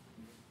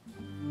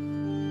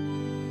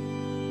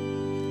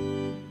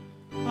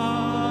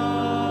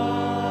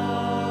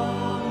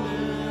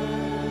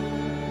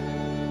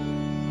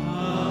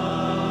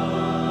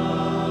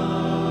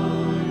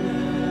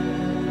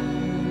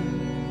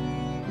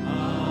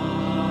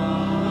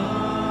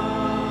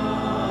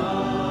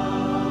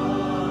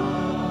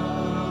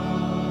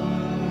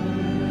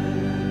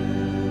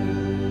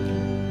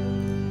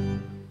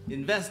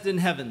 Invest in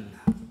heaven.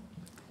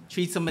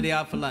 Treat somebody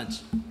out for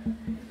lunch.